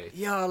that way.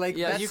 Yeah, like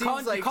that you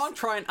seems can't you can't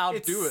try and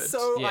outdo it's it.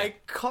 so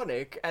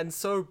iconic and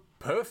so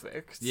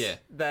perfect. Yeah.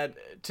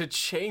 That to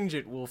change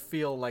it will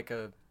feel like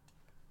a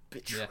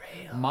betrayal.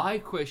 Yeah. My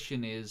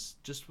question is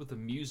just with the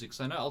music.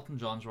 So I know Elton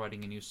John's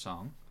writing a new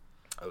song.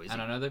 Oh, is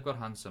and he? I know they've got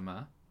Hans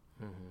Zimmer.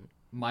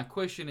 My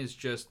question is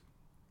just,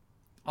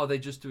 are they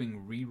just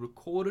doing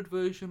re-recorded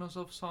versions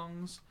of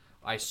songs?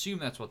 I assume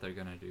that's what they're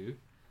going to do.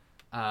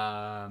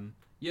 I'm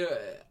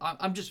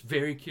just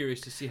very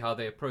curious to see how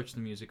they approach the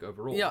music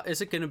overall. Yeah,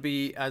 is it going to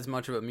be as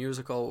much of a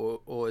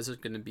musical, or is it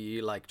going to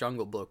be like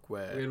Jungle Book,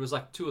 where it was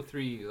like 2 or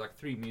 3, like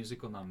 3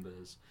 musical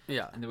numbers.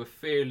 Yeah, and they were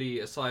fairly,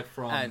 aside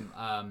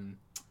from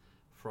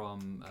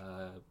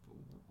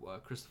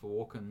Christopher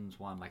Walken's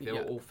one, like they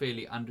were all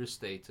fairly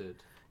understated.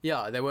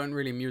 Yeah, they weren't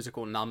really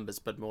musical numbers,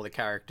 but more the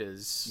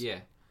characters. Yeah,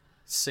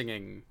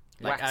 singing,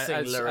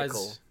 waxing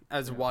lyrical,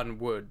 as one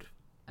would.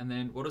 And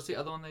then what was the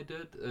other one they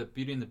did?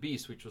 Beauty and the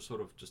Beast, which was sort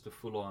of just a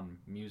full-on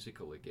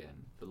musical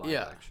again, the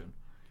live action.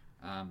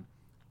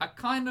 I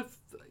kind of,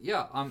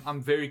 I'm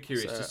very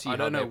curious to see. I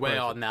don't know where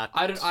on that.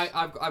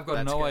 I've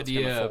got no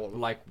idea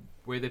like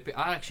where they.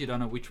 I actually don't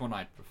know which one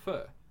I'd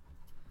prefer.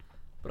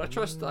 But I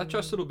trust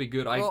it'll be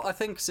good. I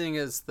think seeing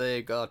as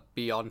they got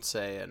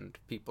Beyonce and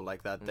people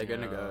like that, they're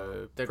gonna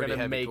go. They're pretty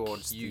gonna heavy make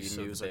towards use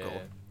the musical.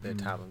 of their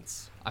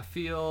talents. I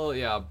feel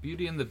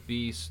Beauty and the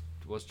Beast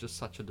was just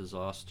such a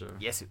disaster.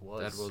 Yes, it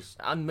was. That was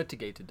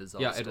unmitigated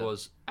disaster. Yeah, it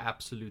was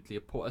absolutely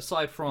appalling.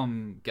 Aside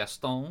from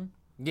Gaston.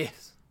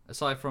 Yes.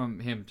 Aside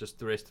from him, just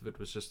the rest of it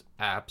was just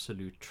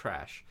absolute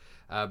trash.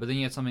 But then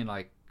you had something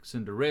like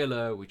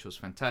Cinderella, which was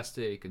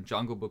fantastic, and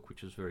Jungle Book,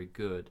 which was very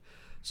good.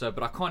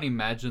 But I can't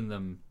imagine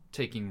them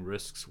taking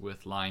risks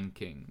with Lion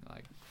King.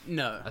 Like,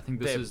 no, I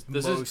think this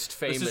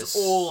famous. is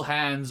all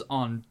hands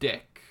on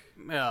deck.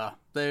 Yeah,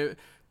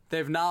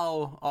 they've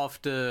now,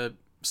 after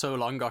so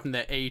long, gotten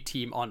their A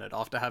team on it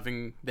after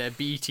having their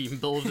B team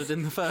build it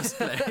in the first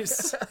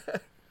place.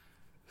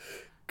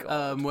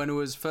 When it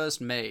was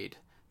first made,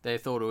 they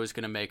thought it was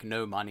going to make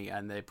no money,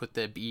 and they put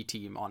their B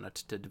team on it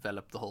to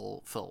develop the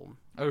whole film.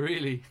 Oh,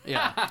 really?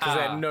 Yeah, because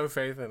they had no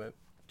faith in it.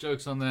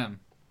 Joke's on them.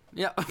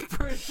 Yeah,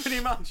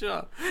 pretty much.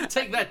 Yeah.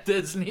 Take that,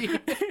 Disney.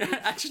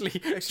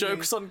 Actually,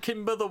 jokes on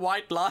Kimber the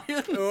White Lion.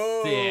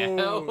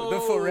 Oh, the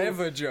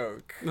forever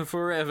joke. The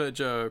forever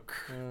joke.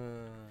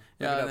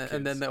 Yeah, Look it up,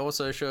 and then kids. they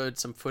also showed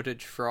some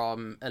footage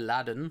from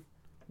Aladdin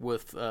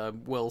with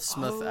Will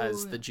Smith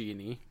as the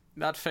genie.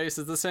 That face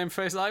is the same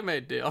face I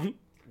made, Dion.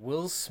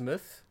 Will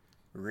Smith?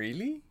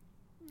 Really?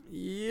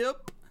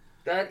 Yep.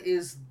 That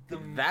is the.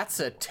 That's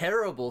a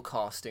terrible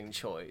casting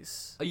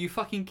choice. Are you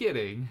fucking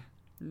kidding?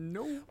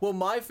 No. Well,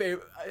 my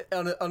favorite,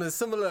 on a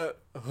similar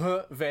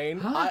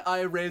vein,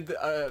 I read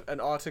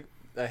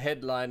a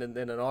headline and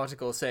then an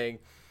article saying,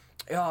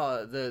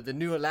 "Yeah, the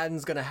new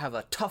Aladdin's gonna have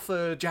a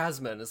tougher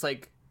Jasmine." It's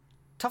like,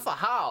 tougher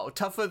how?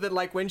 Tougher than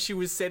like when she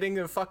was setting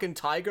a fucking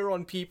tiger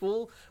on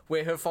people,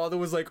 where her father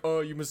was like,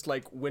 "Oh, you must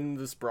like win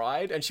this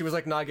bride," and she was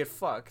like, "Nah, get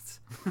fucked.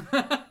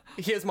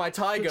 Here's my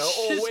tiger."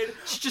 Or when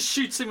She just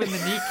shoots him in the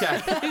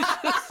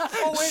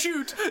kneecap.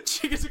 Shoot!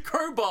 She gets a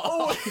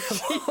crowbar.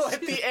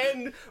 at the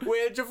end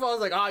where Jafar's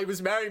like, "Ah, he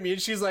was marrying me,"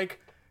 and she's like,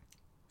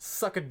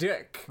 "Suck a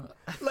dick."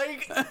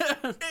 Like,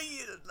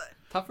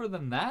 Tougher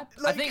than that?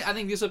 Like- I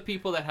think these are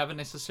people that haven't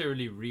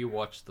necessarily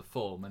rewatched the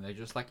film, and they're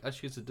just like, "Oh,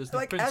 she's a Disney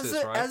like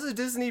princess, right?" as a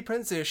Disney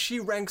princess, she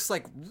ranks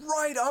like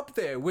right up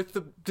there with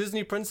the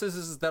Disney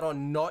princesses that are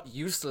not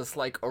useless,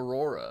 like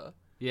Aurora.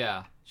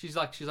 Yeah, she's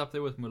up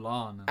there with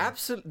Mulan.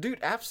 And... Dude,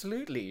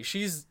 absolutely.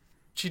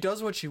 She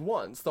does what she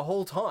wants the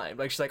whole time.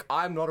 Like, she's like,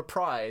 "I'm not a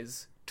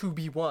prize to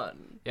be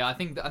won." Yeah, I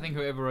think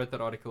whoever wrote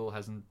that article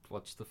hasn't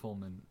watched the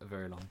film in a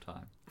very long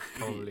time.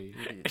 Probably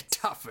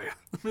Tougher.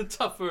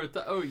 tougher.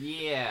 Oh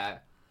yeah.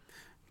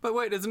 But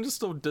wait, isn't it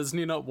still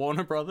Disney, not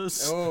Warner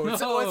Brothers? Oh,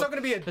 it's not going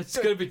to be a. It's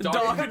gonna be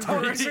dark.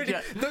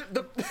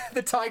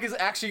 The tiger's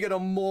actually going to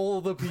maul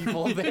the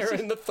people there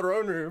in the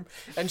throne room,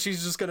 and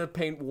she's just going to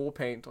paint war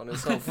paint on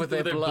herself with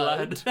their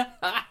blood.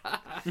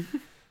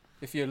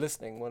 If you're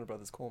listening, Warner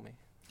Brothers, call me.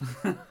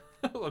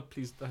 Oh,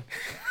 please don't.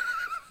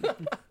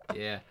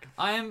 Yeah,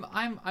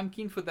 I'm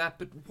keen for that.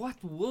 But what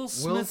Will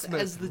Smith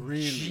as the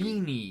really?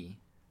 genie?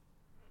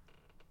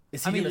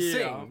 Is he I mean, going to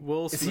yeah, sing?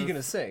 Will Is he Smith going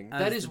to sing? as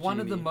That is the one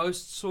of the genie.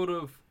 most sort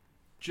of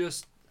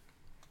just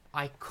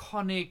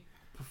iconic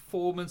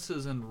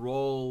performances and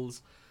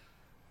roles.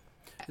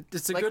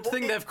 It's a Like, good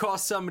thing it- they've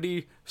cast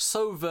somebody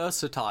so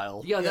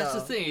versatile. Yeah, that's the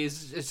Yeah. thing.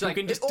 It's Who like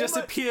can just almost-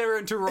 disappear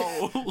into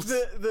roles.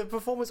 The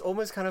performance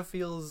almost kind of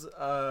feels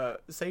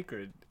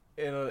sacred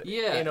in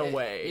a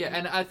way. Yeah,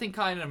 and I think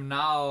kind of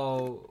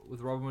now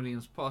with Robin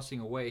Williams passing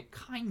away, it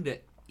kind of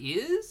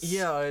is.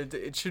 Yeah,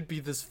 it should be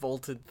this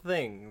vaulted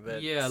thing.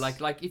 That Yeah,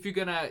 like if you're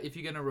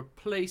gonna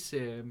replace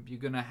him, you're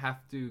gonna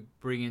have to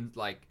bring in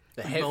like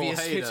the Bill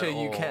heaviest Hader hitter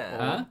you or- can.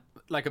 Huh?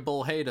 Like a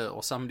Bill Hader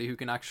or somebody who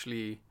can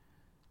actually,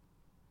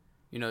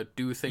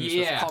 do things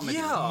Yeah. with comedy.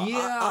 Yeah.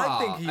 yeah. I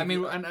think he- I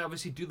mean, and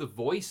obviously do the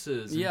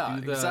voices. And Yeah,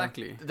 do the,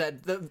 exactly.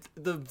 That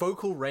the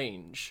vocal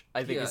range,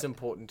 I think, Yeah. is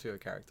important to a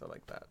character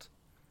like that.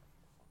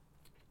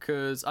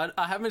 Because I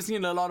haven't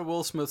seen a lot of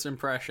Will Smith's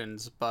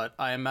impressions, but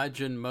I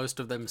imagine most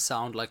of them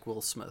sound like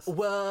Will Smith.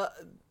 Well,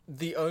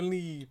 the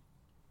only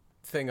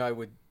thing I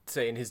would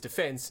say in his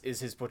defense is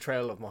his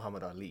portrayal of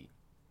Muhammad Ali,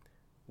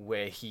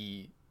 where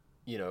he,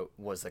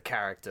 was a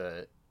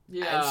character.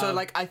 Yeah. And so,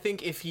 like, I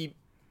think if he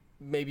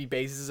maybe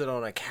bases it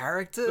on a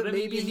character, But I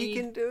mean, maybe you he need-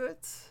 can do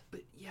it.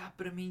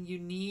 But I mean, you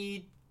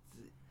need.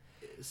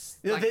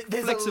 Yeah,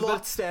 there's a flexibil-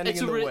 lot standing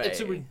in the way. It's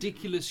a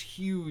ridiculous,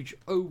 huge,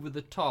 over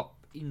the top,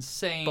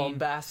 insane,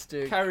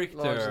 Bombastic character.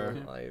 larger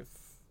than life.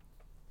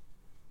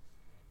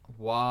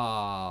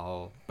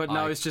 Wow. But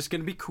now I- it's just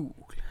gonna be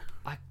cool.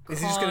 I Is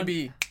he just gonna can't-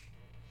 be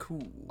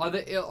cool? Are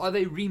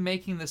they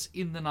remaking this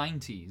in the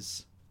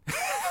 90s?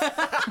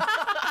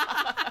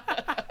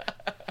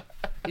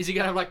 Is he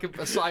gonna have like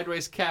a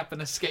sideways cap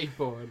and a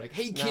skateboard? Like,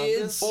 hey Now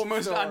kids, this-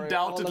 Almost Sorry,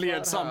 undoubtedly all at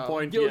about some how-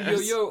 point, yo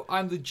yes. yo,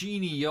 I'm the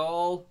genie,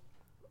 y'all.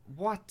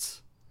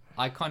 What?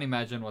 I can't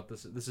imagine what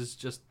this is. This is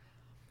just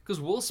because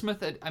Will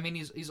Smith.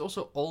 He's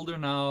also older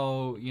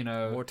now.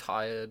 More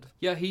tired.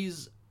 Yeah,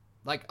 he's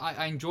like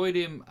I enjoyed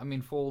him. I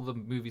mean, for all the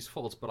movie's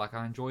faults, but like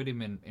I enjoyed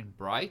him in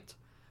Bright.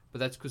 But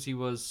that's because he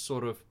was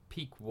sort of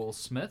peak Will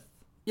Smith.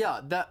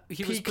 Yeah, that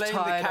he was Peak playing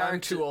tired, the I'm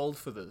character. too old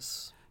for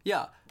this.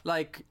 Yeah,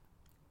 like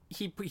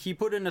he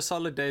put in a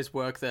solid day's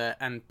work there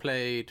and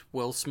played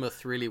Will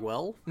Smith really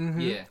well.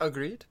 Yeah,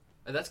 Agreed.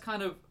 and that's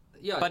kind of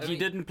yeah. But I he mean,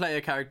 didn't play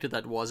a character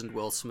that wasn't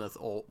Will Smith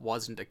or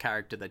wasn't a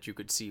character that you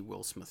could see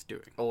Will Smith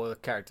doing. Or a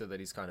character that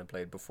he's kind of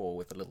played before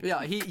with a little.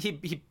 Yeah,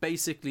 he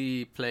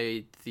basically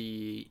played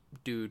the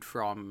dude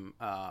from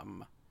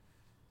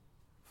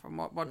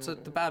what's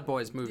it? The Bad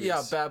Boys movies.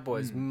 Yeah, Bad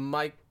Boys.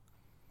 Mike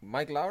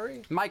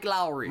Lowry? Mike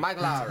Lowry. Mike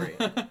Lowry.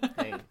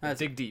 Hey,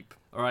 dig deep.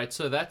 All right,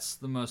 so that's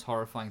the most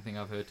horrifying thing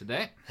I've heard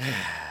today.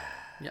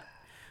 Yeah.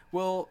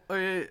 Well,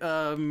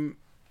 in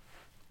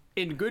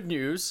good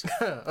news,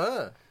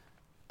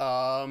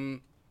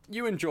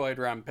 you enjoyed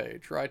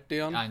Rampage, right,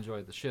 Dion? I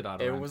enjoyed the shit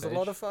out of It was a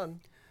lot of fun.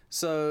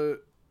 So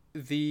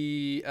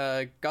the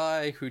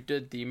guy who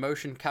did the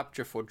motion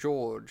capture for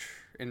George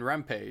in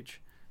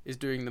Rampage is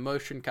doing the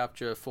motion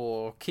capture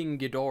for King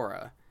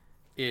Ghidorah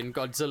in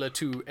Godzilla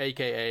 2,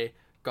 aka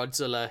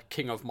Godzilla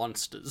King of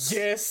Monsters.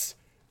 Yes.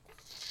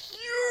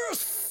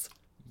 Yes.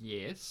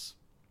 Yes.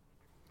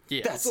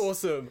 Yes. That's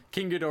awesome.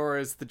 King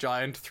Ghidorah is the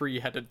giant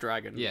 3-headed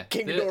dragon. Yeah.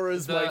 King Ghidorah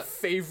is my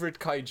favorite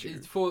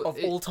kaiju of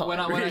all time. When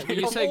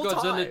you Of say all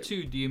Godzilla time.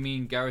 2, do you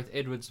mean Gareth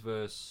Edwards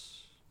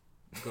versus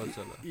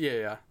Godzilla?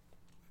 Yeah.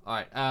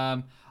 Alright,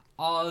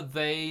 are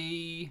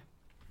they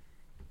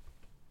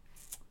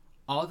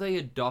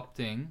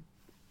adopting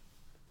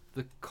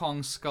the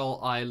Kong Skull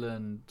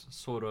Island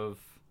sort of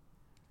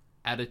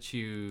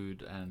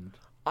attitude? And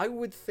I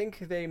would think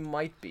they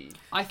might be.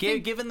 I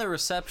think Given the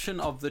reception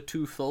of the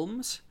two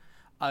films,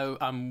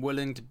 I'm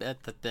willing to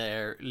bet that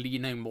they're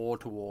leaning more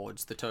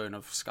towards the tone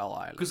of Skull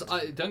Island. because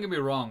don't get me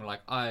wrong,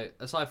 like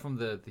aside from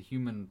the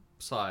human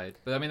side,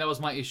 but I mean that was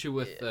my issue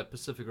with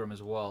Pacific Rim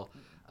as well.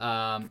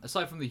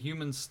 Aside from the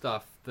human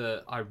stuff,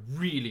 I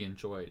really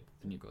enjoyed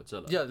the new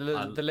Godzilla. Yeah,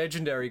 the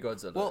legendary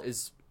Godzilla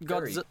is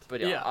very,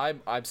 but yeah,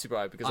 I'm super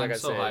hyped because, like I'm I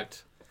so said,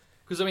 hyped.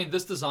 Because I mean,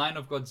 this design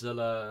of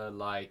Godzilla,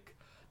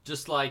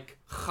 just like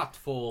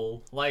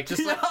Hutful,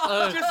 just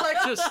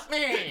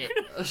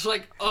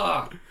like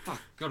fuck,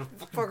 gotta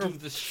fucking do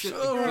this shit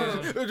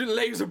again.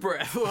 Laser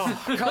breath.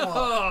 come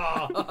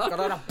on, got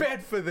out of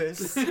bed for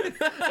this.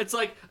 It's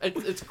like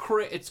it's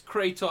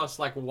Kratos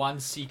like one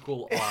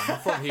sequel on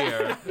from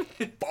here.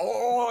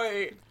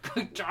 Boy,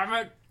 Damn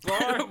it,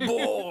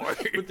 boy!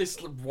 With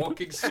this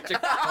walking stick.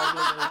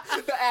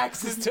 the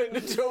axe is turned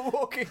into a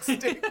walking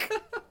stick.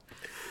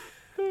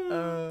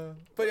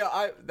 But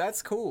yeah,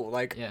 that's cool.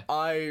 Like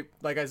I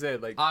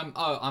said, like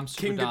I'm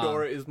super King down.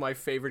 Ghidorah is my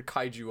favorite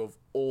kaiju of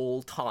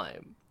all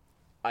time.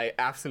 I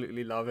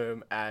absolutely love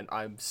him, and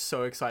I'm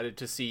so excited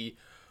to see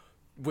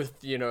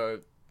with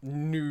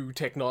new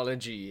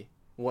technology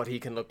what he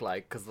can look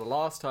like. Because the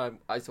last time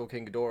I saw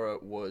King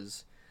Ghidorah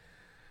was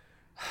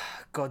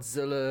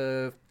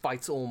Godzilla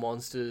Fights All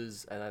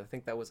Monsters, and I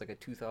think that was like a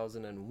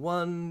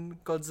 2001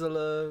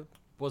 Godzilla.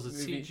 Was it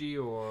movie.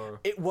 CG or?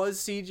 It was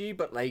CG,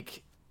 but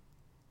like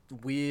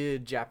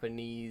weird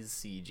Japanese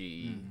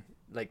CG.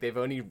 Like they've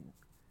only,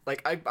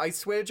 like I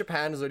swear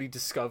Japan has only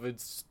discovered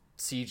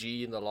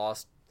CG in the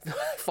last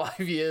 5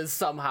 years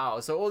somehow.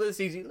 So all this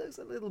CG looks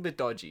a little bit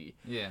dodgy.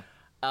 Yeah.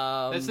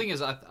 The thing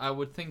is, I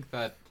would think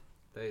that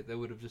they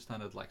would have just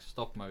done it like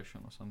stop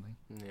motion or something.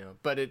 Yeah,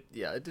 but it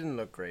didn't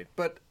look great.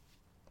 But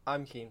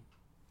I'm keen.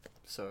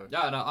 So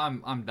Yeah, no,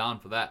 I'm down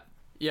for that.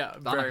 Yeah,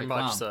 Down very like a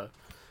much clown.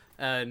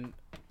 so.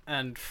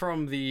 And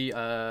from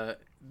the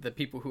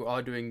people who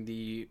are doing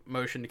the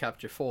motion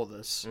capture for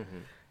this,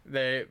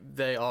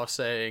 they are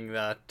saying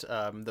that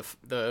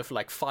the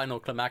like final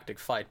climactic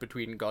fight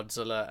between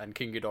Godzilla and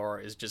King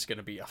Ghidorah is just going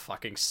to be a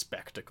fucking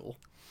spectacle.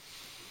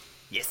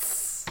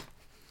 yes.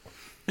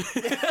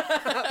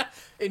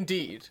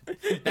 Indeed.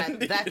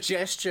 That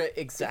gesture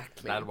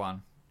exactly. That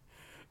one.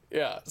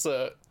 Yeah,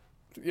 so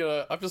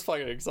I'm just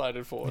fucking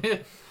excited for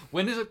it.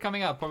 When is it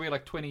coming out? Probably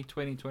like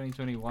 2020,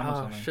 2021 or Oh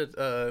something. shit!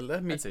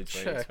 Let me I'd say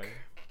check.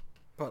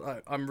 2020.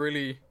 But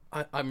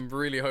I'm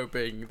really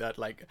hoping that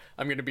like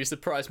I'm gonna be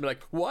surprised and be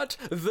like, what,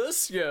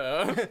 this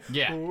year?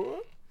 Yeah.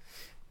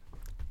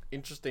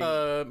 Interesting.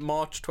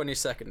 March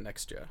 22nd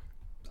next year.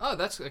 Oh,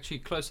 that's actually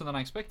closer than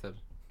I expected.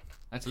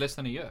 That's less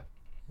than a year.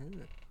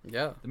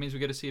 Yeah. That means we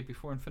get to see it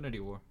before Infinity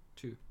War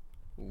 2.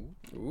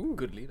 Ooh,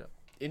 good lead up.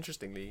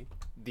 Interestingly,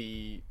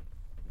 the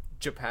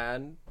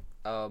Japan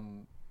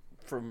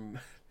from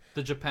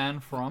The Japan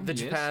from? the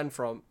yes. Japan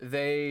from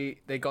they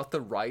got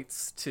the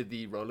rights to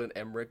the Roland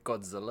Emmerich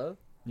Godzilla.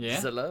 Yeah?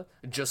 Zilla,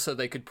 just so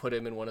they could put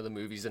him in one of the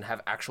movies and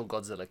have actual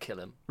Godzilla kill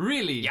him.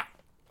 Really? Yeah.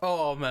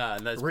 Oh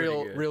man, that's pretty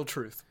good. Real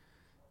truth.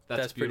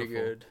 That's pretty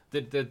beautiful.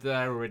 good. Did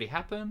that already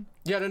happen?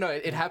 Yeah, no,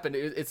 it happened.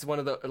 It's one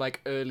of the like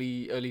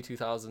early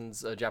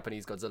 2000s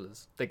Japanese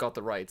Godzillas. They got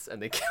the rights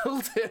and they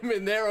killed him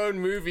in their own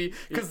movie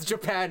because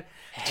Japan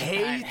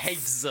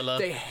hates Zilla.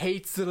 They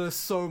hate Zilla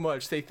so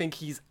much. They think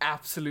he's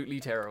absolutely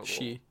terrible.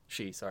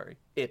 Sorry.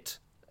 It.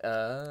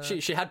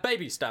 She had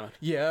babies, damn it.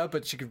 Yeah,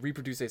 but she could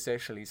reproduce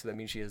asexually, so that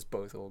means she has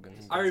both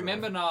organs. I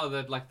remember now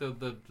that like the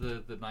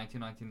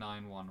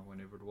 1999 one or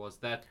whenever it was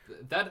that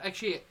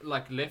actually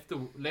like left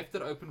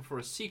it open for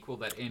a sequel,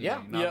 that ending.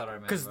 Yeah, now that I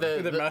remember. because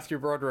The Matthew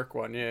Broderick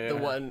one, yeah. the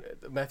one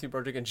Matthew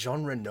Broderick and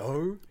Jean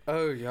Reno.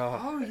 Oh yeah.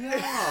 Oh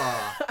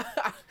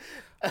yeah.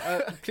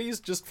 Please,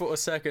 just for a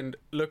second,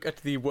 look at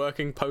the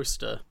working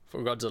poster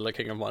for Godzilla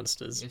King of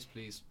Monsters. Yes,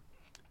 please.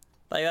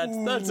 Like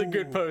that's a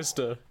good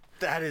poster.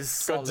 That is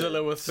solid.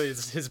 Godzilla with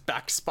his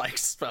back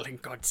spikes spelling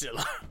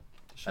Godzilla.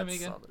 Show me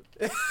That's again.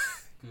 solid.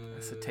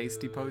 That's a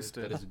tasty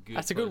poster. That is a good.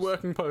 That's a good poster.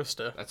 working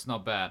poster. That's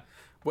not bad.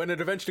 When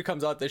it eventually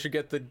comes out, they should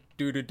get the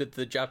dude who did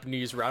the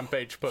Japanese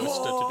Rampage poster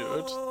to do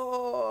it.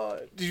 Oh,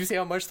 did you see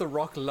how much The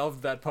Rock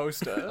loved that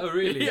poster? Oh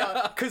really?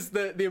 Yeah, because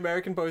the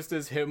American poster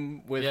is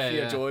him with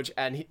Yeah. George,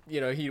 and he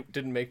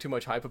didn't make too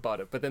much hype about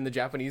it. But then the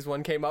Japanese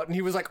one came out, and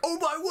he was like, "Oh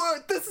my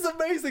word, this is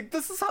amazing!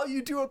 This is how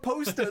you do a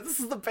poster.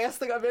 This is the best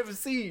thing I've ever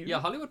seen."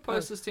 Yeah, Hollywood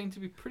posters tend to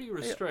be pretty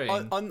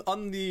restrained.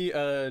 On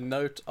the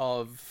note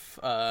of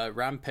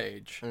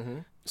Rampage,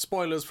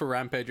 spoilers for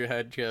Rampage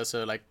ahead here,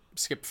 so like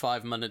skip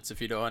 5 minutes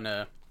if you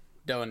don't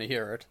wanna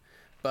hear it.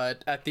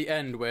 But at the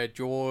end, where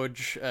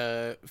George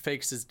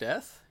fakes his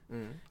death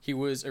he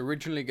was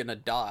originally gonna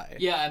die.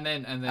 Yeah, and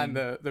then And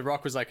the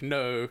Rock was like,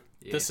 no,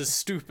 this Yeah. is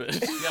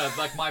stupid. yeah,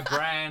 like my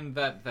brand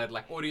that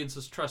like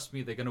audiences trust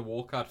me, they're gonna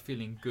walk out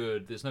feeling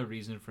good. There's no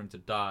reason for him to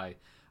die,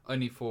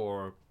 only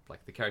for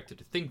like the character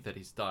to think that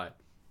he's died.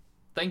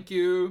 Thank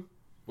you,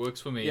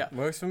 works for me. Yeah.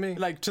 Works for me.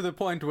 Like to the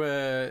point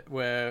where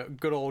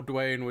good old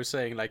Dwayne was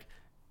saying, like,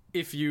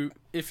 if you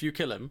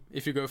kill him,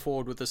 if you go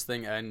forward with this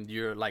thing and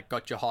you're like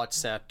got your heart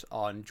set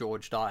on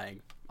George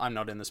dying, I'm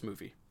not in this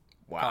movie.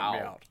 Count me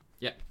out.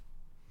 Yeah,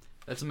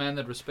 that's a man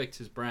that respects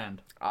his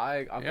brand.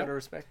 I've got to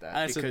respect that.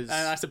 And, because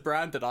that's a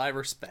brand that I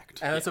respect.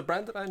 and it's a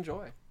brand that I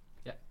enjoy.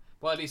 Yeah.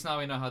 Well, at least now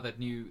we know how that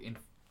new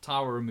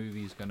Tower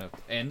movie is gonna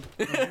end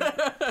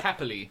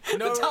happily.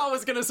 The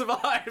tower's gonna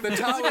survive. The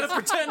tower's gonna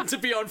pretend to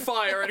be on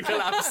fire and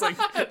collapsing.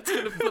 It's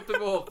gonna put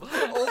them off.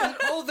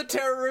 all the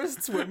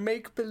terrorists were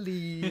make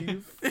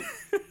believe.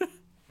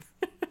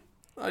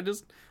 I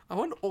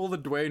want all the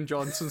Dwayne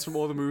Johnsons from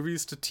all the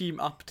movies to team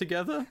up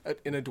together.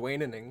 In a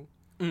Dwayne-ining.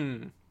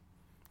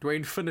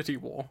 Dwayne-finity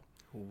War.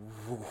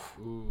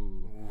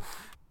 Ooh.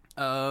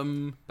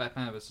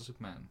 Batman vs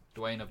Superman.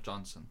 Dwayne of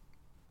Johnson.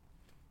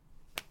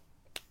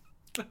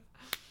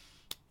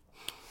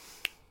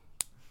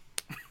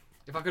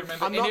 If I could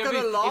remember, I'm not any of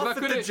going to it- laugh if I at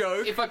could- the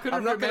joke. If I could have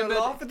I'm not going to remembered,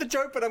 laugh at the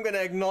joke, but I'm going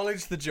to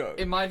acknowledge the joke.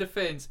 in my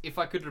defense, if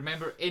I could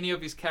remember any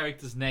of his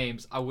characters'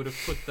 names, I would have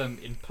put them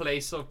in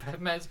place of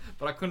Batman's.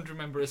 But I couldn't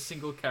remember a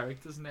single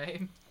character's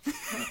name.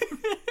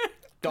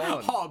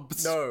 Don.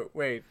 Hobbs. No,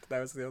 wait, that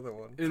was the other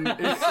one.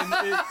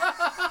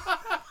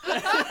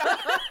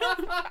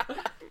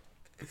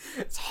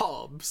 It's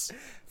Hobbs.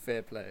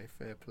 Fair play,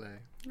 fair play.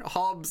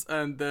 Hobbs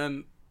and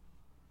then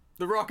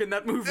The Rock in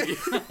that movie.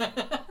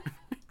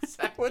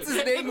 What's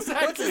his name?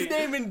 Exactly. What's his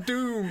name in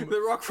Doom? The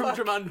Rock from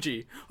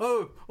Jumanji.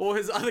 Oh, or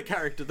his other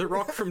character, The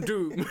Rock from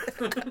Doom.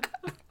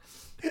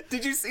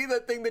 Did you see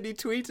that thing that he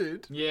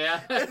tweeted?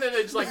 Yeah, and then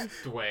it's like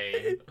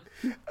Dwayne.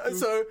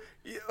 So,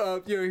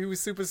 he was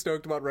super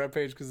stoked about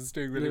Rampage because it's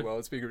doing really well.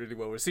 It's being really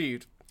well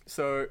received.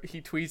 So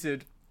he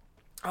tweeted,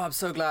 "Oh, I'm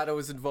so glad I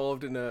was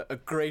involved in a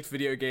great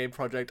video game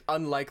project,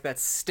 unlike that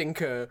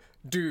stinker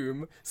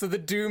Doom." So the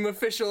Doom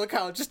official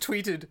account just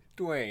tweeted,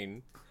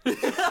 "Dwayne."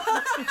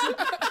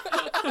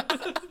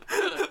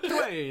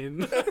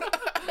 Dwayne.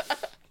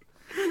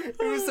 It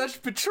was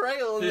such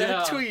betrayal in Yeah.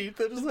 that tweet.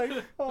 They're just like,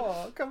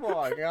 oh, come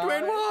on, guys.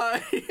 Dwayne,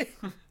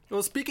 why?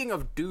 Well, speaking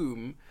of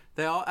Doom,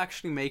 they are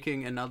actually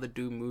making another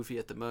Doom movie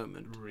at the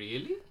moment.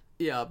 Really?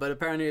 Yeah, but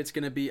apparently it's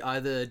going to be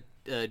either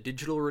a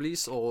digital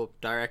release or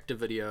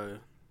direct-to-video.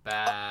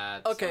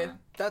 Bad. Okay, sign.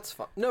 that's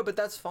fine. No, but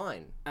that's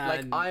fine.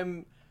 Like, And-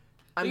 I'm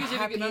Because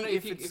happy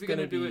if it's you're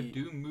gonna gonna do a be...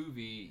 Doom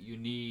movie, you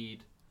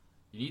need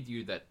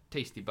that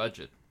tasty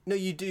budget. No,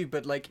 you do,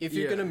 but like, if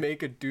you're Yeah. gonna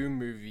make a Doom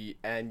movie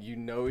and you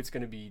know it's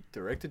gonna be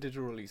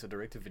direct-to-digital release or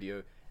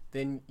direct-to-video,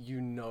 then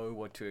you know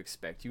what to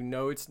expect. You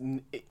know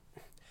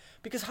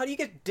because how do you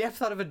get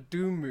depth out of a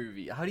Doom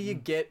movie? How do you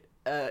get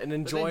an But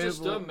enjoyable? then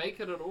just don't make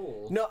it at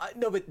all. No,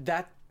 no, but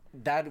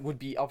that would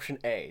be option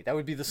A. That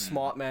would be the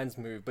smart man's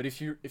move. But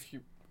if you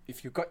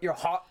got your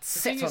heart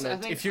set thing is, on I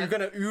it, think- if you're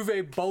gonna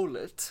Uwe Boll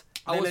it,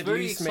 I then was at very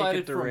least make it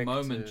excited for a direct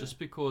moment, to- just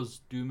because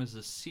Doom as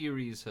a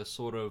series has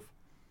sort of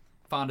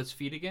found its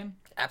feet again.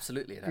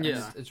 Absolutely. It has.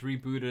 Yeah. It's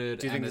rebooted.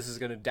 Do you think and this is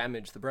going to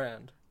damage the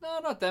brand? No,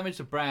 not damage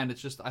the brand.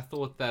 It's just I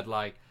thought that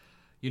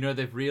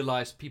they've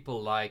realized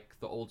people like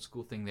the old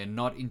school thing. They're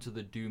not into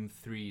the Doom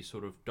 3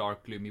 sort of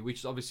dark, gloomy, which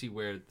is obviously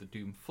where the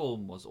Doom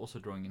film was also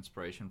drawing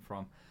inspiration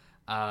from.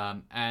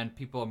 And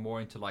people are more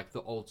into like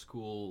the old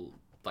school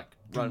like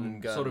Run Doom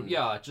and gun. sort of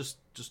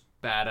just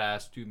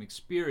badass Doom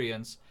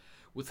experience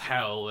with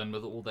hell and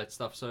with all that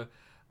stuff. So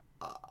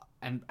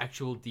and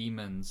actual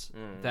demons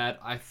that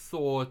I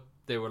thought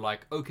they were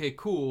like, okay,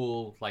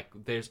 cool. Like,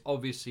 there's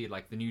obviously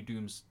like the new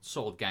Doom's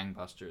sold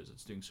gangbusters.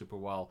 It's doing super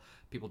well.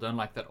 People don't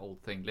like that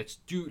old thing.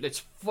 Let's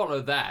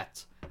follow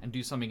that and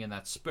do something in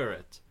that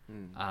spirit.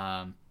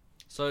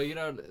 So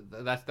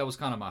that was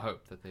kind of my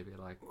hope that they'd be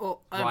like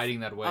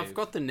riding that wave. I've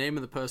got the name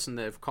of the person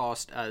they've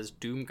cast as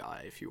Doom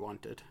Guy, if you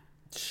want it.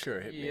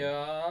 Sure, hit me.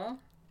 Yeah.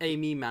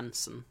 Amy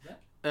Manson.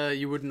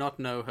 You would not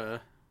know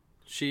her.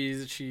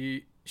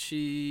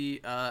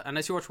 She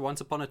unless you watch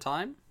Once Upon a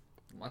Time.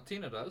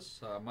 Martina does.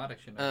 I might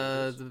actually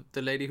know.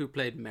 The lady who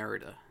played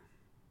Merida.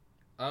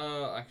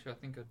 Actually, I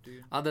think I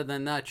do. Other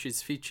than that,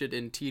 she's featured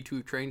in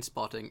T2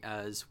 Trainspotting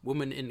as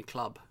Woman in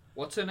Club.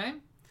 What's her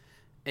name?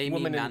 Amy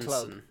Woman in Manson.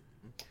 Club.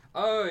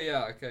 Oh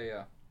yeah. Okay.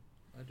 Yeah.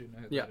 I do know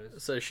who Yeah, that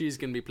is. so she's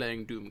gonna be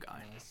playing Doom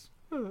Guy.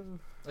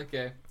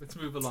 Okay, let's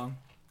move along.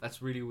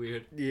 That's really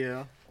weird.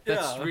 Yeah.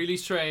 That's really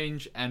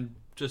strange and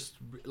just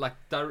like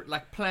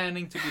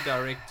planning to be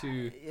direct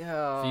to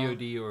Yeah.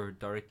 VOD or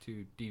direct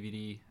to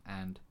DVD,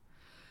 and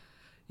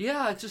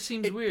yeah, it just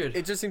seems weird.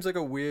 It just seems like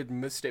a weird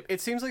misstep. It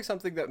seems like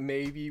something that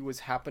maybe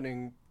was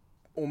happening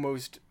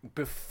almost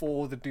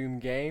before the Doom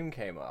game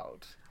came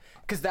out.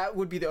 Because that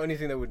would be the only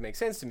thing that would make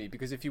sense to me.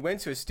 Because if you went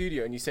to a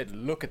studio and you said,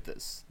 look at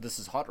this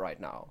is hot right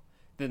now,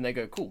 then they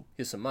go, cool,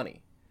 here's some money.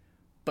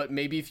 But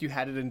maybe if you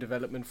had it in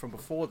development from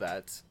before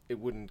that, it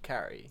wouldn't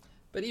carry.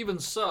 But even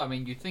so, I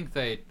mean, you think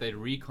they'd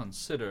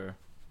reconsider,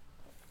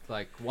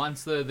 like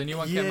once the new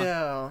one came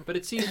out. But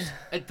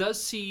it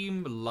does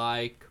seem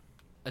like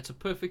it's a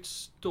perfect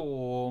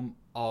storm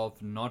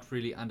of not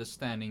really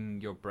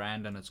understanding your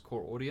brand and its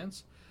core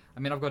audience. I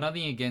mean, I've got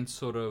nothing against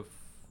sort of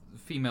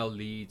female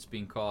leads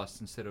being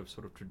cast instead of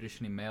sort of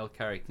traditionally male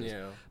characters.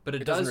 Yeah. But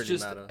it does really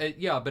just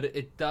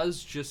it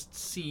does just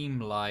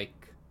seem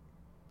like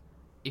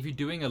if you're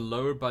doing a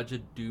lower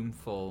budget Doom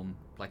film,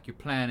 like you're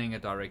planning a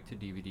direct to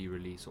DVD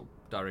release or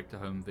direct to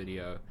home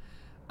video,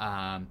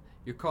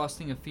 you're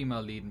casting a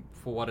female lead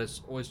for what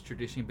has always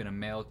traditionally been a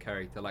male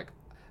character, like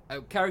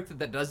a character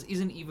that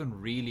isn't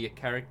even really a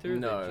character.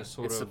 No, just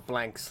sort it's of, a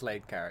blank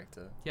slate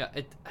character. Yeah,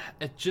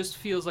 it just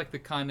feels like the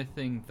kind of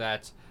thing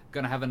that's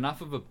gonna have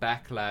enough of a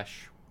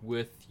backlash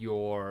with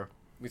your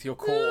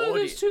core audience.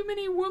 There's too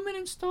many women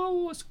in Star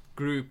Wars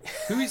group,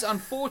 who is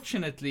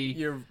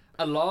unfortunately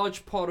a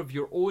large part of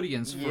your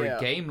audience for a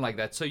game like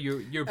that. So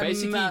you're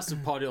basically a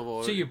massive part of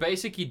audience. So you're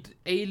basically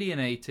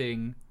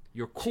alienating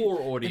your core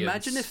audience.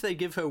 Imagine if they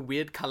give her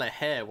weird color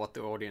hair, what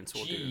the audience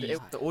will do.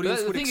 The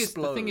audience would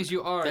explode. The thing is,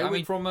 I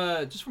mean, from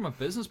a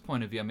business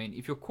point of view, I mean,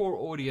 if your core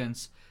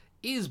audience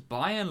is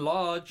by and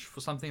large for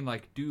something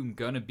like Doom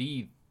gonna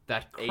be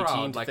that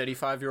crowd, 18 to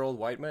 35-year-old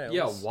white males.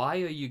 Yeah,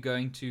 why are you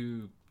going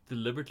to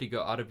deliberately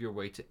go out of your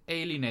way to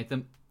alienate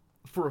them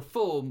for a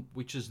film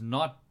which is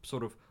not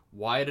sort of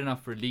wide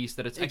enough release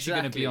that it's actually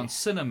going to be on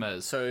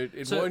cinemas? So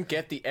it won't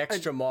get the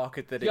extra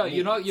market that it needs.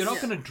 You're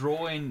not going to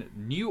draw in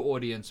new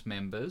audience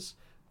members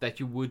that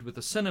you would with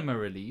a cinema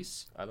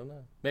release. I don't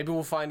know. Maybe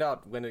we'll find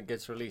out when it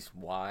gets released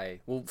why.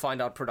 We'll find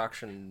out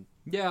production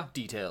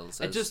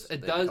details. It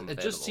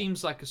just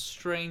seems like a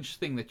strange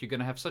thing that you're going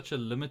to have such a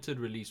limited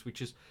release,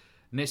 which is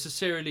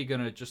necessarily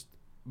going to just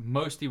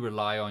mostly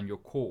rely on your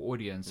core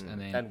audience,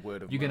 and then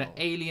word of you're going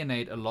to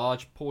alienate a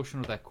large portion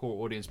of that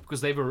core audience because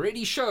they've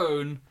already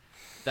shown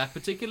that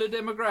particular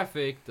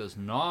demographic does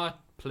not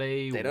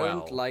play well. They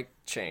don't like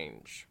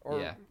change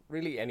or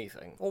really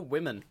anything. Or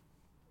women.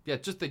 Yeah,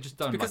 they just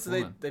don't because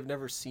like women. They've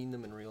never seen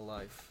them in real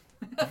life.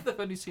 They've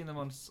only seen them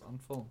on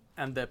film.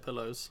 And their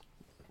pillows.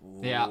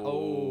 Yeah.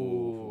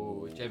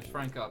 Oh, James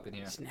Franco up in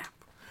here. Snap.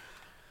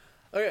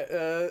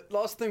 Okay,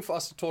 last thing for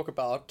us to talk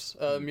about.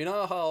 You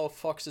know how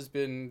Fox has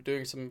been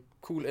doing some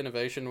cool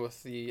innovation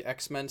with the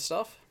X-Men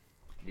stuff?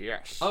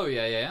 Yes. Oh,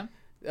 yeah.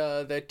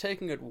 They're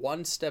taking it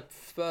one step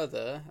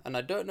further, and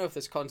I don't know if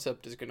this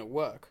concept is going to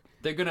work.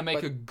 They're going to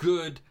make a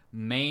good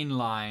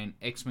mainline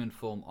X-Men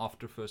film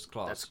after First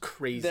Class. That's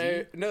crazy.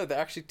 They're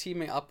actually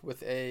teaming up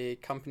with a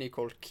company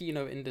called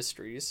Kino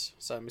Industries,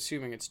 so I'm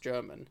assuming it's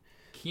German.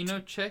 Kino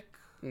Czech?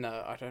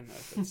 No, I don't know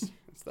if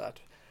it's that.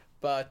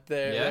 But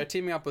they're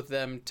teaming up with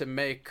them to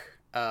make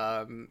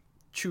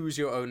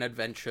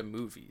choose-your-own-adventure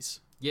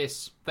movies.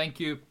 Yes, thank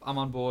you. I'm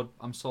on board.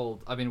 I'm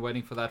sold. I've been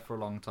waiting for that for a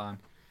long time.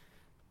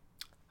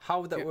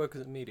 How would that work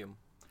as a medium?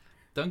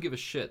 Don't give a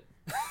shit.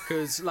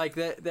 Because like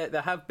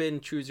there have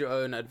been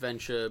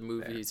choose-your-own-adventure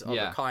movies of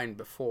a kind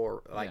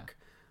before,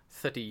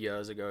 30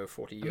 years ago,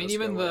 40 years ago. I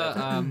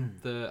mean,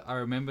 even I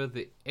remember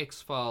the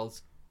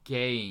X-Files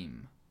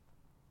game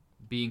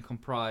being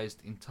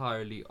comprised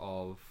entirely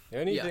of the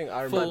only thing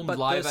I remember,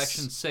 live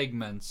action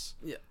segments.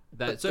 Yeah.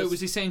 It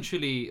was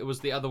essentially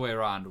the other way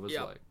around. It was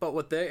but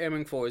what they're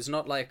aiming for is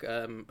not like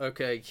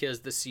okay, here's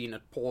the scene,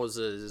 it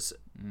pauses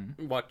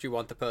what you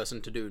want the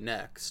person to do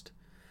next.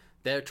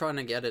 They're trying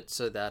to get it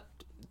so that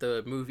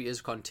the movie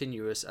is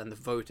continuous and the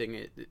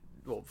voting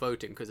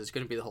because it's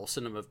going to be the whole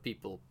cinema of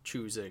people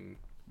choosing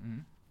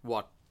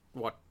what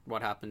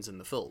happens in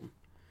the film.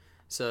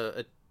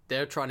 So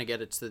they're trying to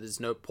get it so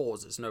there's no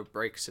pauses, no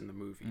breaks in the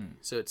movie.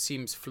 So it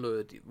seems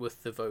fluid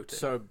with the voting.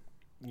 So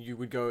you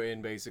would go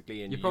in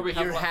basically and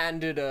you're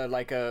handed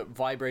a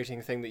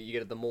vibrating thing that you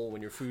get at the mall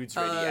when your food's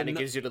ready, and it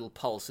gives you a little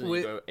pulse, and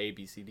you go A,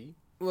 B, C, D.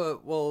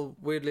 Well,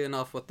 weirdly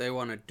enough, what they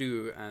want to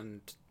do,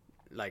 and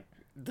like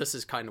this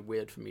is kind of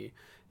weird for me,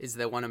 is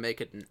they want to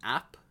make it an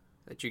app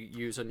that you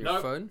use on your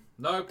phone.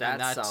 Nope.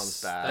 That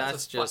sounds bad.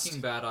 That's just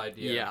fucking bad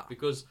idea. Yeah.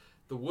 Because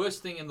the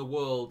worst thing in the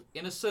world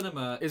in a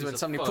cinema is when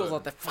somebody pulls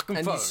out their fucking phone.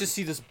 And you just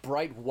see this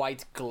bright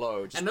white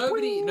glow. And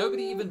nobody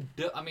even...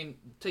 I mean,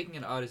 taking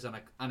it out is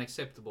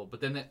unacceptable, but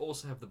then they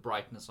also have the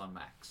brightness on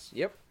max.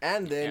 Yep.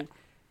 And then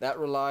that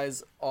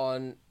relies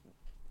on...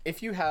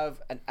 If you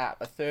have an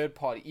app, a third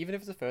party, even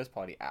if it's a first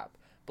party app,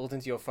 built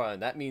into your phone,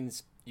 that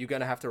means you're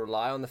going to have to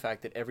rely on the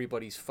fact that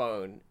everybody's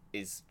phone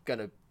is going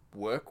to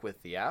work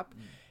with the app.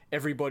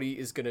 Everybody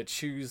is going to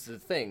choose the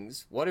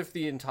things. What if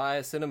the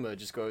entire cinema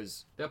just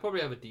goes... They'll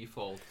probably have a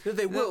default. No,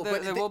 they will,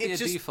 but there will be a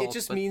default. It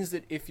just means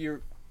that if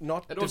you're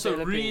not It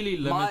also really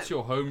limits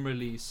your home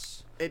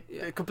release.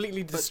 It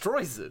completely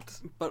destroys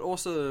it. But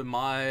also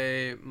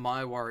my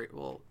worry...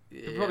 Well,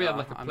 you probably have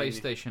like a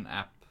PlayStation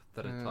app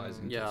that it ties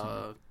into.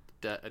 Yeah,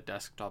 a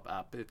desktop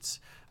app. It's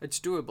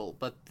doable,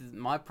 but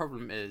my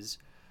problem is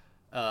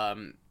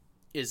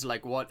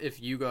like, what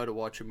if you go to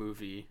watch a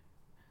movie...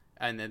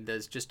 And then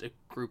there's just a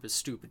group of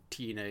stupid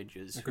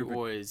teenagers who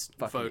always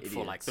vote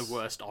for like the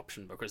worst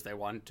option because they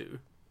want to.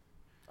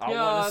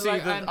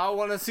 I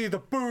want to see the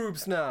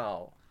boobs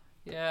now.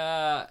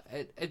 Yeah,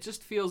 it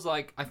just feels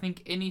like I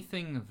think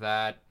anything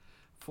that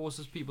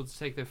forces people to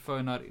take their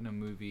phone out in a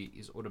movie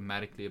is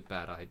automatically a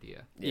bad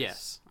idea.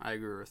 Yes, I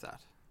agree with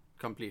that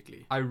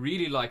completely. I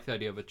really like the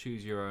idea of a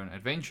choose your own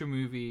adventure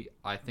movie.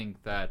 I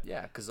think that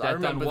Because that I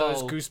remember done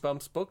those well-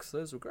 Goosebumps books.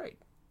 Those were great.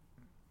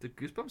 Did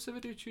Goosebumps ever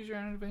do choose your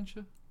own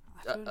adventure?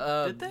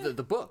 Did they?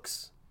 The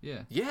books.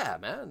 Yeah. Yeah,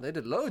 man. They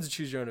did loads of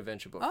choose your own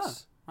adventure books.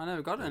 Oh, I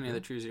never got any of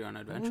the choose your own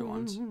adventure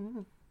ones.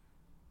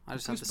 I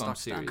just have the Goosebumps stock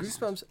series. standard.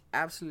 Goosebumps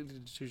absolutely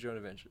did choose your own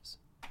adventures.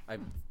 I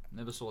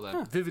Never saw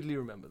that. vividly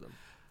remember them.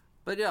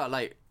 But yeah,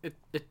 like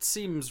it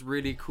seems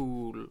really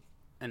cool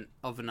and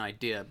of an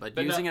idea, but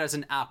But using no- it as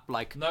an app,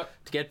 like No.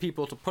 to get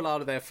people to pull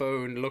out of their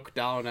phone, look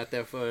down at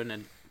their phone,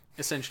 and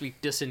essentially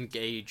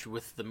disengage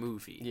with the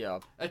movie. Yeah.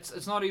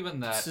 It's not even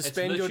that.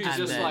 Suspend it's your literally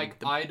just disbelief.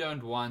 like I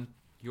don't want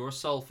your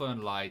cell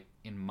phone light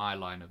in my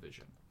line of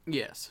vision.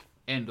 Yes.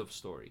 End of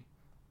story.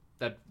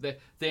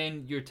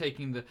 Then you're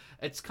taking the.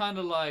 It's kind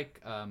of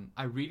like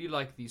I really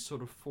like these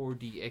sort of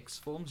 4DX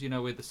films,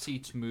 where the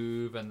seats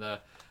move and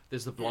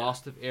there's the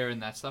blast of air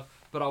and that stuff.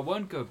 But I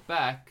won't go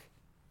back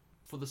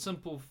for the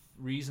simple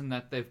reason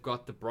that they've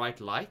got the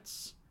bright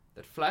lights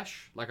that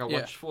flash. Like I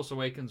watched Force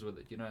Awakens with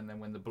it, and then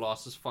when the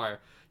blasters fire,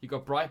 you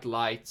got bright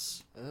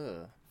lights,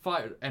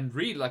 fire, and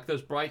really like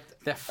those bright.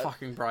 They're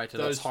fucking bright,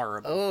 and those- that's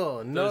horrible.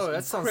 Oh no, Those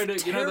that sounds incredi-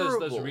 terrible.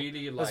 those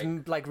really Those,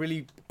 like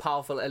really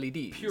powerful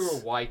LEDs. pure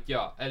white,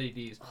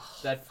 LEDs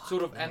that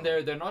sort of, and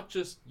they're not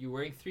just you're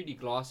wearing 3D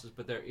glasses,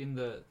 but they're in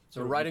the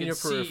sort of, right you in can your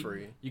see-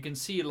 periphery. You can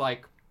see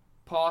like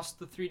past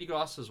the 3D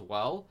glass as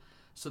well.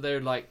 So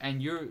they're like,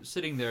 and you're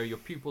sitting there, your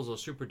pupils are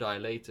super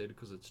dilated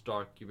because it's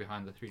dark. You're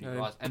behind the 3D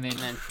glass, and then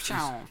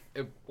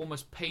these,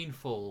 almost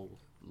painful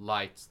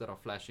lights that are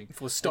flashing.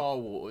 For Star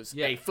Wars,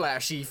 Yeah. a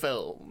flashy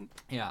film.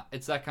 Yeah,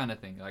 it's that kind of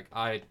thing. Like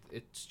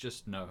it's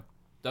just no,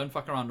 don't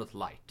fuck around with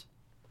light.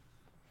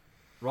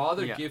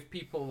 Rather give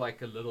people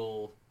like a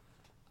little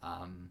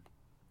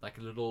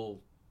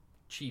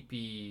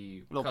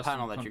cheapy Little custom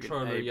panel that you can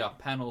controller, aim.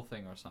 panel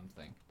thing or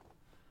something.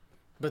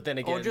 But then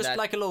again, Or just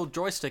like a little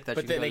joystick that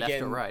but you then can go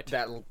again, left or right.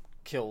 that'll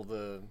kill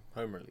the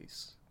home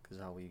release because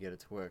how will you get it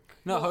to work?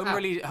 No, Well,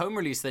 home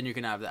release. Then you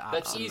can have the app.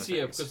 That's on the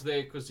easier things.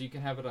 because you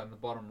can have it on the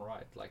bottom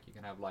right. Like you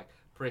can have like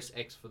press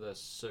X for this,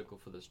 circle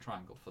for this,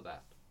 triangle for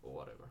that, or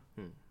whatever.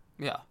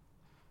 Yeah.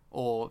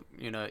 Or,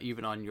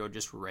 even on your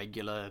just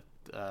regular,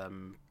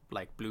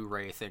 like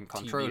Blu-ray thing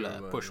controller,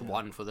 remote, push yeah.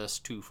 1 for this,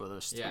 2 for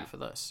this, 3 Yeah. for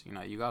this. You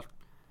got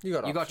You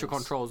got your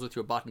controls with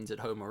your buttons at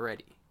home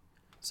already.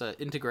 So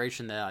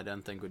integration there, I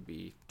don't think would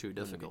be too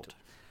difficult.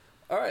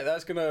 All right,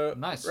 that's gonna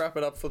Nice. wrap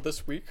it up for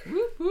this week.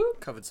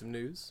 covered some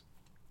news.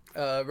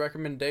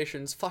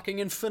 Recommendations: fucking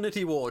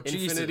Infinity War.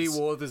 Infinity Jesus.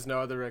 War. There's no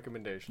other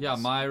recommendations. Yeah,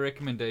 my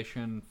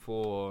recommendation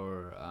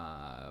for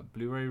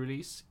Blu-ray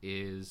release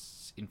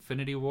is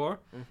Infinity War.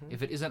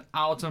 If it isn't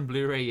out on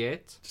Blu-ray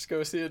yet, Just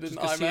go see it in just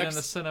go IMAX. see it in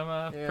the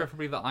cinema, Yeah.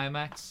 preferably the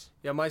IMAX.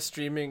 Yeah, my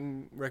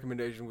streaming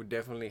recommendation would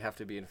definitely have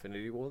to be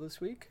Infinity War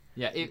this week.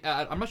 Yeah,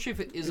 I'm not sure if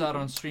it is out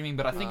on streaming,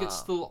 but I think it's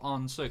still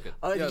on circuit.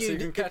 Yeah, so you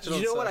can catch it on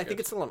You know what? I circuit. think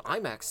it's still on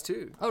IMAX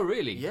too. Oh,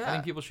 really? Yeah. I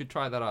think people should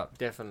try that out.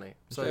 Definitely.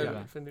 So Yeah.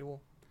 yeah, Infinity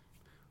War.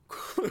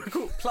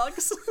 Cool.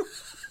 Plugs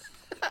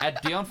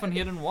At Dion van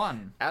Heerden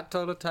 1. At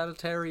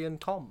Totalitarian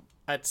Tom.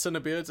 at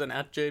CineBeards and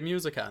at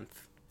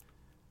JMusicanth.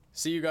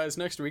 See you guys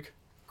next week.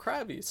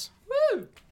 Crabbies. Woo!